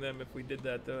bring them if we did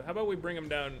that, though? How about we bring them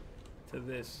down to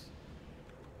this?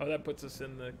 Oh, that puts us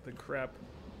in the crap.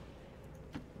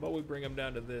 How about we bring them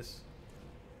down to this?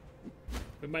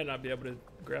 We might not be able to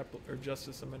grapple or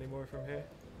justice them anymore from here.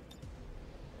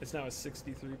 It's now a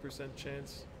 63%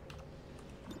 chance.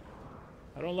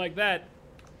 I don't like that.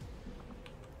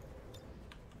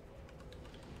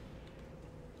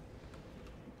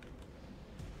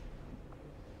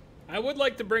 I would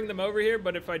like to bring them over here,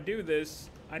 but if I do this,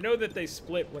 I know that they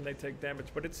split when they take damage,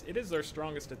 but it is our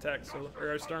strongest attack, so or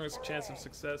our strongest chance of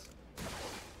success.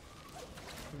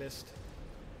 Missed.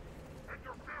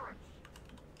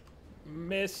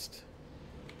 Missed.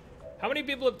 How many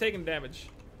people have taken damage?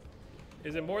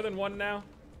 Is it more than one now?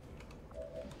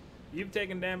 You've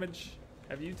taken damage.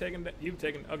 Have you taken? You've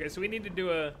taken. Okay, so we need to do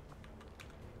a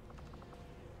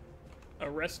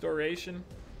restoration.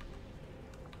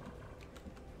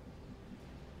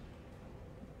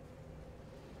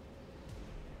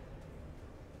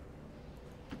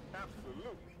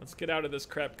 Let's get out of this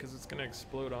crap because it's gonna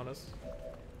explode on us.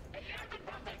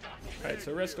 Alright,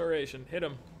 so restoration. Hit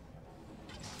him.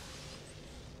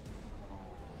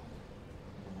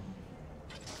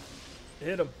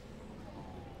 Hit him.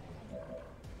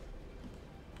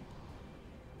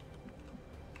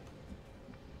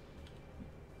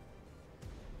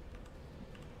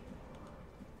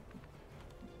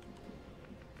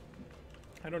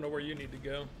 I don't know where you need to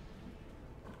go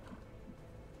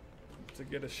to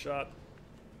get a shot.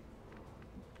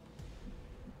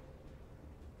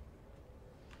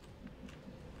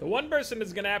 The one person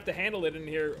is going to have to handle it in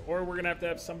here, or we're going to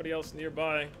have somebody else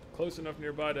nearby, close enough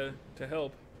nearby to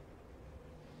help.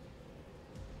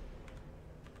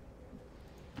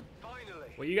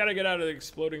 Finally. Well, you got to get out of the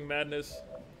exploding madness.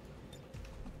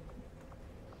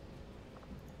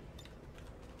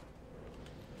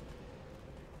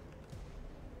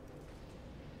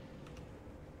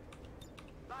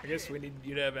 I guess we need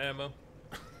you to have ammo.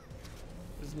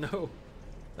 There's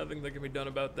nothing that can be done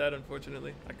about that,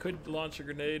 unfortunately. I could launch a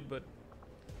grenade, but...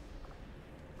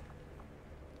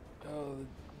 Oh,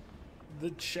 the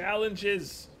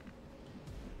challenges!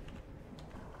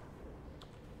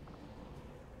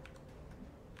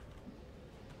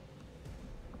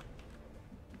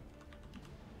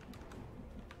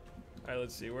 Alright,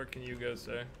 let's see. Where can you go,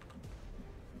 sir?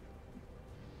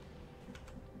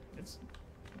 It's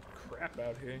crap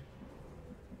out here.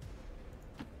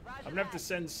 Roger I'm gonna have to that.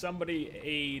 send somebody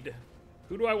aid.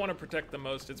 Who do I want to protect the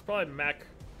most? It's probably Mac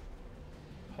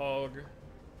Hog.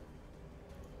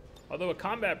 Although a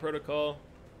combat protocol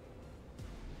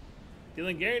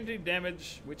dealing guaranteed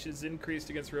damage, which is increased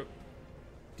against Do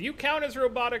you count as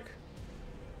robotic?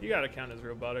 You gotta count as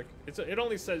robotic. It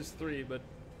only says 3, but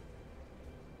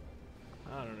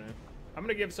I don't know. I'm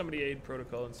gonna give somebody aid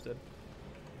protocol instead.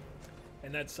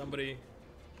 And that somebody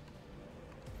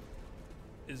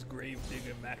is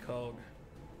Gravedigger Mac Hog.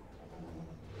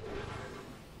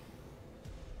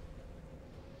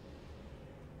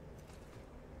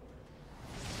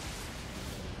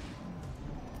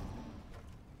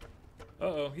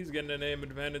 Uh-oh, he's getting an aim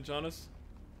advantage on us.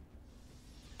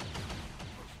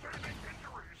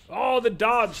 Oh, the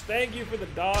dodge. Thank you for the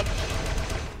dodge.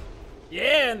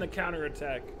 Yeah, and the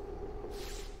counterattack.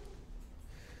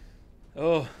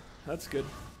 Oh, that's good.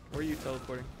 Where are you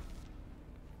teleporting?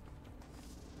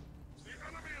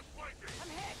 I'm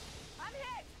hit! I'm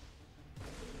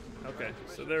hit! Okay,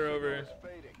 so they're over.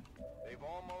 They've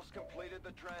almost completed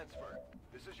the transfer.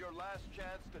 This is your last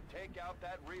chance to take out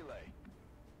that relay.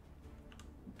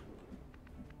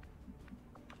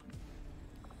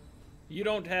 You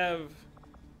don't have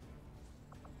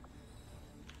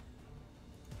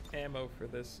ammo for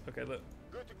this. Okay, look.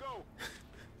 Good to go.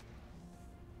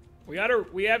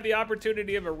 We have the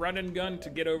opportunity of a run and gun to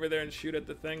get over there and shoot at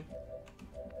the thing.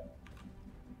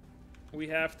 We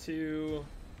have to.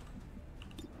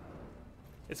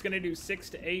 It's gonna do 6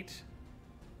 to 8.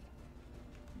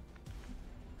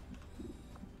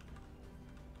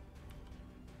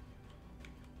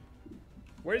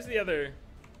 Where's the other?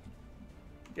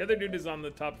 The other dude is on the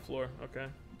top floor. Okay.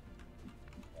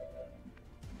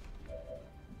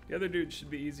 The other dude should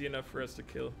be easy enough for us to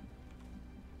kill.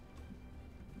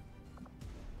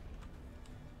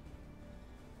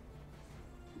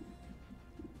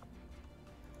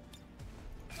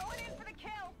 Going in for the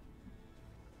kill!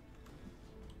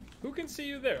 Who can see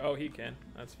you there? Oh, he can.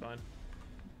 That's fine.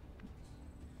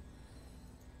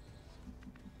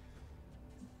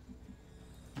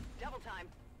 Double time.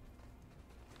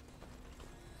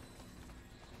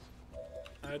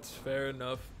 That's fair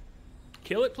enough.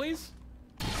 Kill it, please.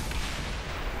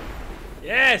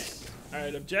 Yes!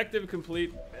 Alright, objective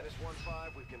complete. Menace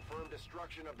 1-5, we've confirmed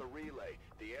destruction of the relay.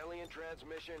 The alien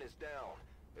transmission is down.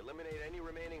 Eliminate any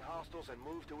remaining hostiles and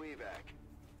move to evac.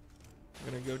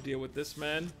 I'm gonna go deal with this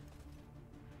man.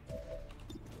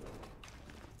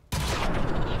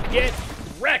 Get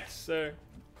wrecked, sir.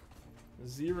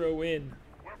 0 in.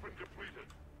 Weapon depleted.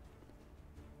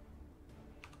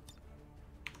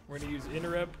 We're gonna use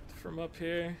interrupt from up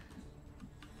here.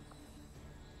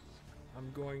 I'm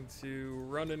going to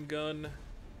run and gun.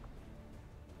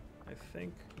 I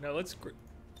think. No, let's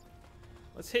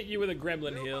hit you with a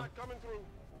gremlin heal.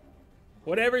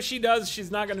 Whatever she does, she's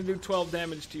not gonna do 12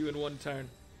 damage to you in one turn.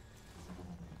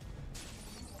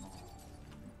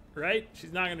 Right?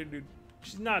 She's not gonna do.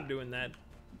 She's not doing that.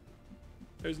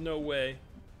 There's no way.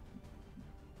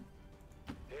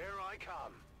 Here I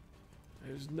come.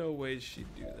 There's no way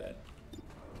she'd do that.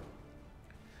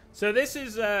 So this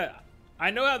is,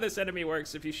 I know how this enemy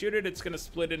works. If you shoot it, it's going to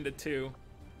split into 2.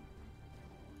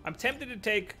 I'm tempted to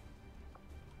take...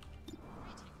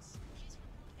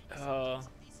 I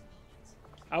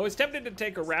was tempted to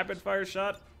take a rapid fire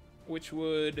shot, which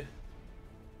would...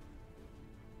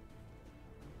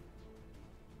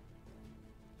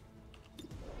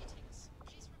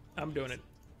 I'm doing it.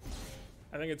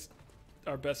 I think it's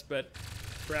our best bet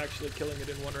for actually killing it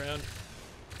in one round.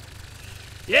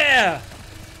 Yeah!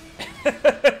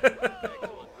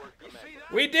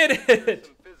 We did it!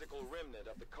 Some physical remnant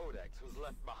of the codex was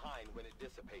left behind when it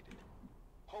dissipated.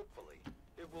 Hopefully,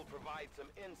 it will provide some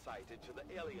insight into the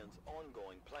aliens'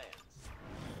 ongoing plans.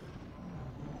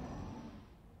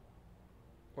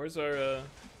 Where's our,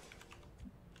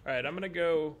 Alright, I'm gonna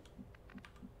go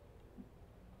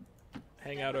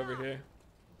hang out over here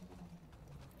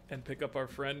and pick up our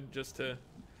friend just to...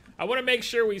 I want to make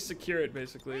sure we secure it,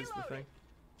 basically, is the thing.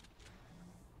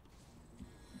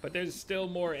 But there's still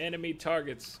more enemy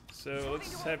targets, so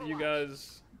let's have you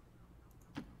guys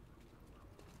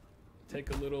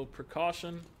take a little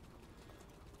precaution.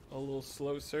 A little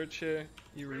slow search here.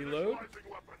 You reload.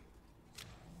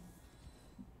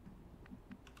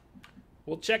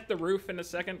 We'll check the roof in a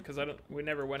second, because we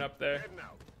never went up there.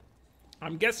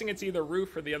 I'm guessing it's either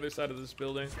roof or the other side of this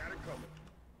building.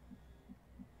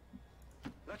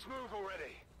 Let's move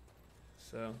already.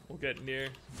 So we'll get near.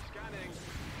 Scanning.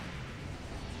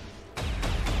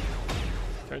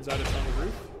 Turns out it's on the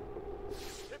roof.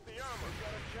 Hit the armor.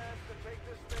 Got a chance to take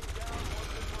this thing down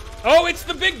once and for all. Oh, it's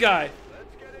the big guy.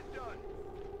 Let's get it done.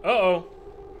 Uh-oh.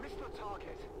 Missed the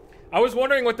target. I was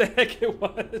wondering what the heck it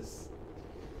was.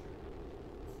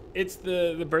 It's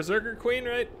the Berserker Queen,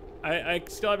 right? I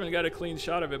still haven't got a clean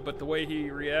shot of it, but the way he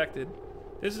reacted.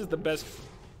 This is the best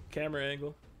camera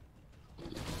angle.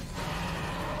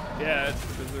 Yeah, it's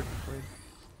the Berserker Queen.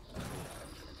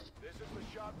 This is the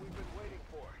shot we've been waiting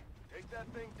for. Take that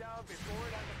thing down before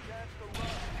it has a chance to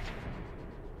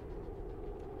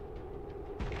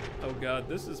run. Oh god,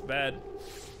 this is bad.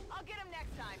 I'll get him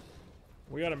next time.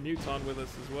 We got a Muton with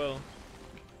us as well.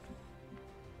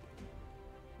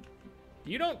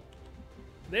 You don't...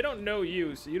 They don't know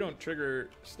you, so you don't trigger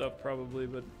stuff probably,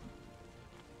 but...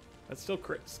 That still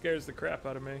scares the crap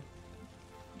out of me.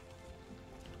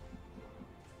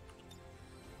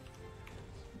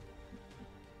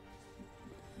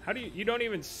 How do you... You don't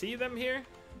even see them here?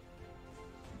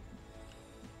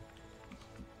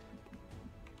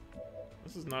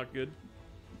 This is not good.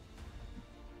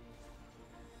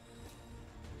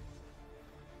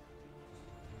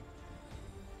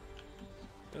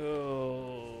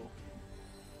 Oh.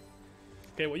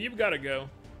 Okay, well, you've got to go.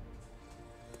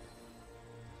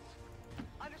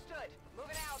 Understood.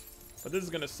 Moving out. But this is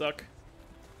going to suck.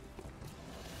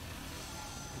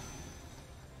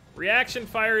 Reaction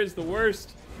fire is the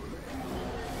worst.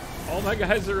 All my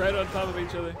guys are right on top of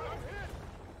each other.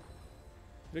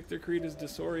 Victor Creed is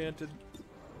disoriented.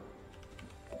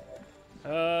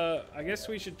 I guess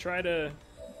we should try to...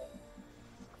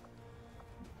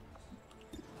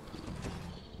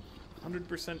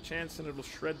 100% chance and it'll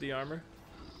shred the armor.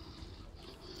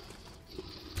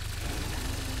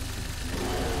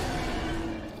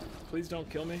 Please don't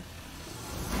kill me.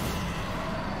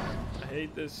 I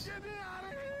hate this. Get me out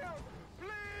of here,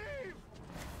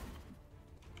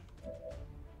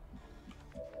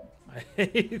 please! I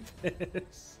hate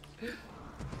this.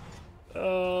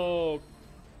 Oh.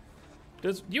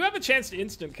 Does you have a chance to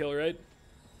instant kill, right?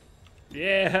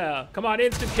 Yeah. Come on,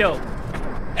 instant kill.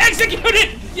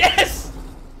 Executed! Yes!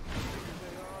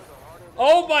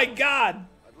 Oh my god!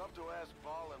 I'd love to ask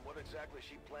Valen what exactly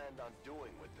she planned on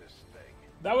doing with this thing.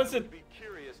 That was a... Be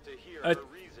curious to hear a her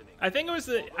reasoning. I think it was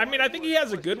the... I mean, I think he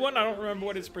has a good one. I don't remember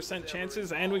what his percent chance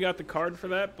is, and we got the card for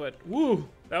that, but... Woo!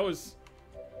 That was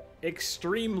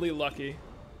extremely lucky.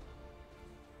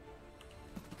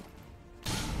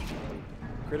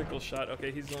 Critical shot.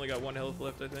 Okay, he's only got 1 health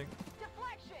left, I think.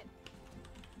 Deflection.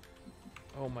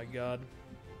 Oh my god.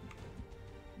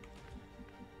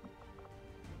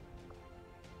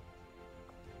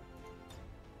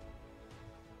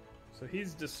 So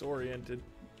he's disoriented.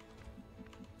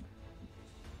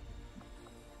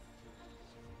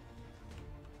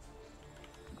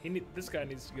 This guy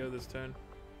needs to go this turn.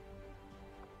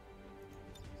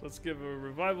 So let's give a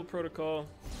revival protocol.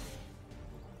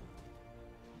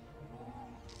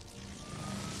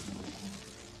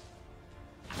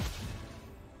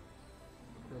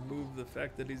 Remove the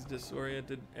fact that he's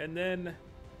disoriented, and then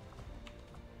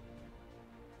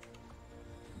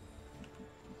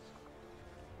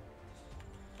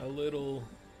a little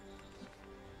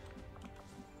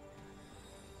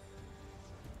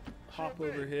hop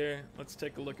over here. Let's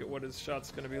take a look at what his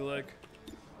shot's gonna be like.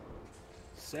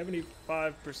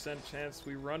 75% chance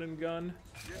we run and gun.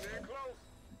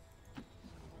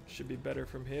 Should be better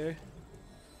from here.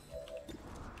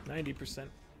 90%.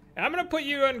 I'm gonna put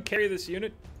you on carry this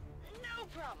unit. No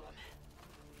problem.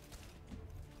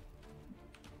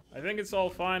 I think it's all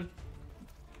fine.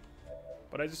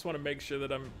 But I just want to make sure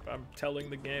that I'm telling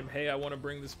the game, hey, I want to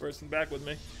bring this person back with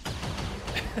me.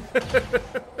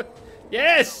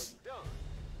 Yes!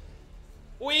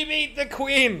 We beat the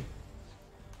queen!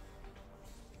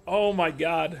 Oh my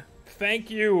god.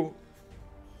 Thank you.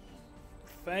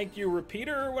 Thank you,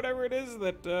 Repeater, or whatever it is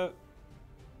that, 20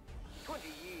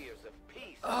 years of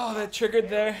peace. Oh, that triggered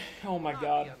there. Oh my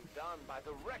god. Undone by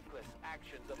the reckless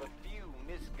actions of a few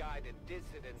misguided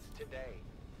dissidents today.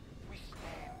 We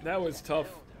stand That was tough.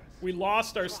 We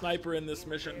lost our sniper in this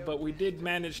mission, but we did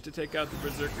manage to take out the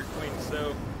Berserker Queen,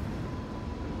 so...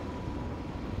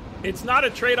 It's not a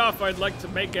trade-off I'd like to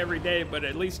make every day, but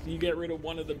at least you get rid of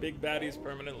one of the big baddies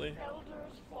permanently.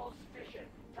 Elders' false vision.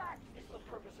 That is the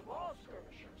purpose of all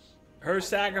skirmishers. Her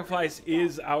sacrifice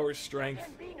is our strength.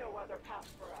 There can be no other path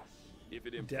for us. If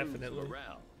it improves Definitely.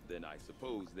 morale, then I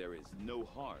suppose there is no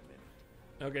harm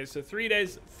in it. Okay, so 3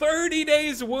 days. 30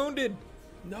 days wounded!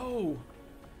 No!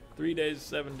 3 days,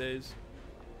 7 days.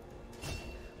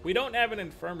 We don't have an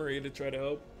infirmary to try to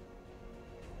help.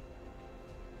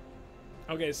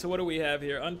 Okay, so what do we have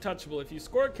here? Untouchable. If you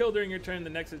score a kill during your turn, the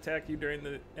next attack you during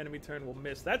the enemy turn will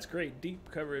miss. That's great. Deep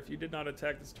cover. If you did not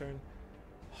attack this turn,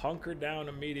 hunker down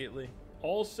immediately.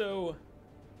 Also,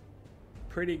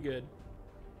 pretty good.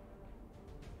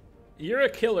 You're a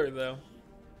killer, though.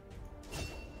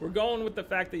 We're going with the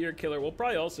fact that you're a killer. We'll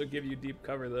probably also give you deep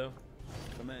cover, though.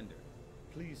 Commander,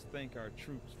 please thank our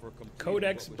troops for completing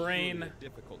Codex what was Brain, surely a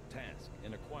difficult task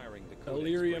in acquiring the Codex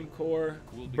Illyrium Brain. Core,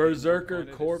 We'll begin Berserker work on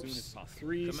it as Corpse, soon as possible.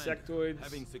 3 Commander, sectoids,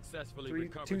 having successfully 2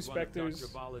 recovered one of specters,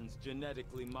 Dr. Valen's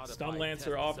genetically modified Stun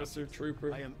Lancer, test Officer, subjects,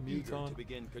 Trooper, I am eager Muton. to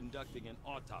begin conducting an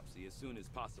autopsy as soon as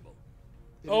possible.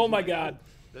 It Oh is my hope God.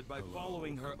 That by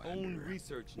following her own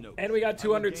research notes, And we got I will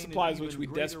 200 gain an supplies, even which we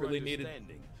greater desperately needed.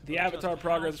 understanding The of Avatar just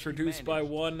progress how she reduced by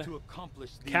managed 1, to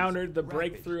accomplish these countered the rapid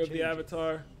breakthrough of the changes.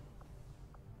 Avatar.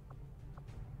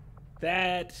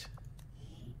 That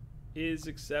is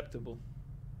acceptable.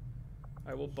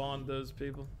 I will bond those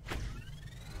people.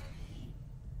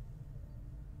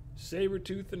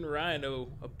 Sabretooth and Rhino,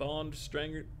 a bond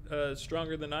stronger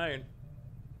than iron.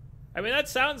 I mean, that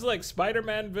sounds like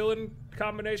Spider-Man villain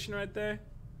combination right there,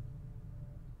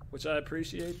 which I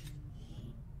appreciate.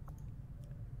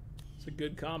 It's a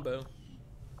good combo.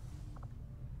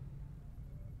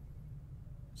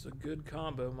 It's a good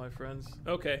combo, my friends.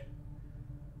 Okay.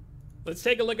 Let's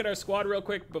take a look at our squad real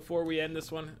quick before we end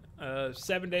this one.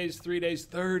 7 days, 3 days,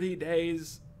 30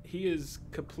 days. He is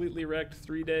completely wrecked.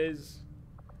 3 days.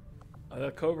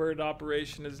 The covert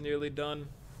operation is nearly done.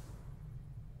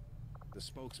 The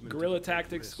spokesman Guerrilla took a big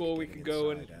Tactics risk School, we getting could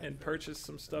go inside and Advent. purchase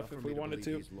some stuff Enough if for we me to wanted believe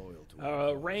to. he's loyal to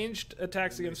our cause. Ranged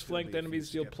attacks There may against still flanked be a few enemies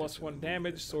deal skeptics in +1 the damage.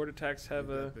 movement, Sword attacks have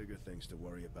We've a... got bigger things to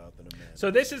worry about than a man.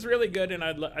 So this is really good, and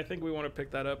I think we want to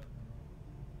pick that up.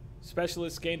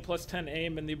 Specialists gain +10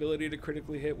 aim and the ability to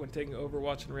critically hit when taking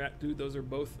Overwatch and react. Dude, those are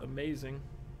both amazing.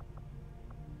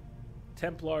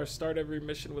 Templar, start every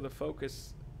mission with a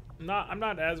focus. I'm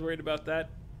not as worried about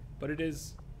that, but it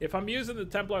is. If I'm using the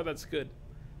Templar, that's good.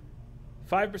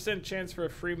 5% chance for a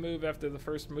free move after the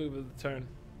first move of the turn.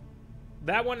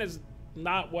 That one is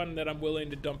not one that I'm willing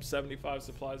to dump 75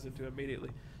 supplies into immediately.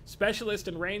 Specialist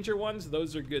and Ranger ones,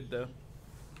 those are good though.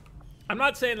 I'm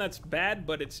not saying that's bad,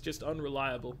 but it's just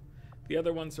unreliable. The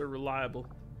other ones are reliable.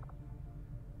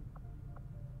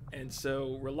 And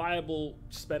so reliable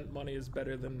spent money is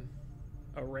better than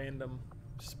a random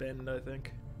spend, I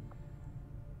think.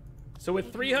 So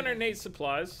with 308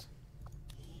 supplies,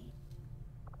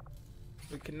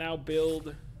 we can now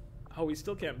build... Oh, we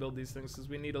still can't build these things because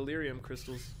we need Illyrium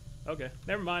crystals. Okay,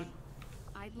 never mind.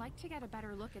 I'd like to get a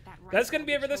better look at that. That's going to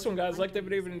be it for rifle this one, that guys. Like the Alden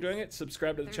video if you're uses. enjoying it.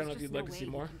 Subscribe to the There's channel if just you'd no like to see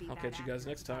way more. he can be I'll that catch you guys accurate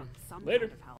next time. without some Later. kind of help.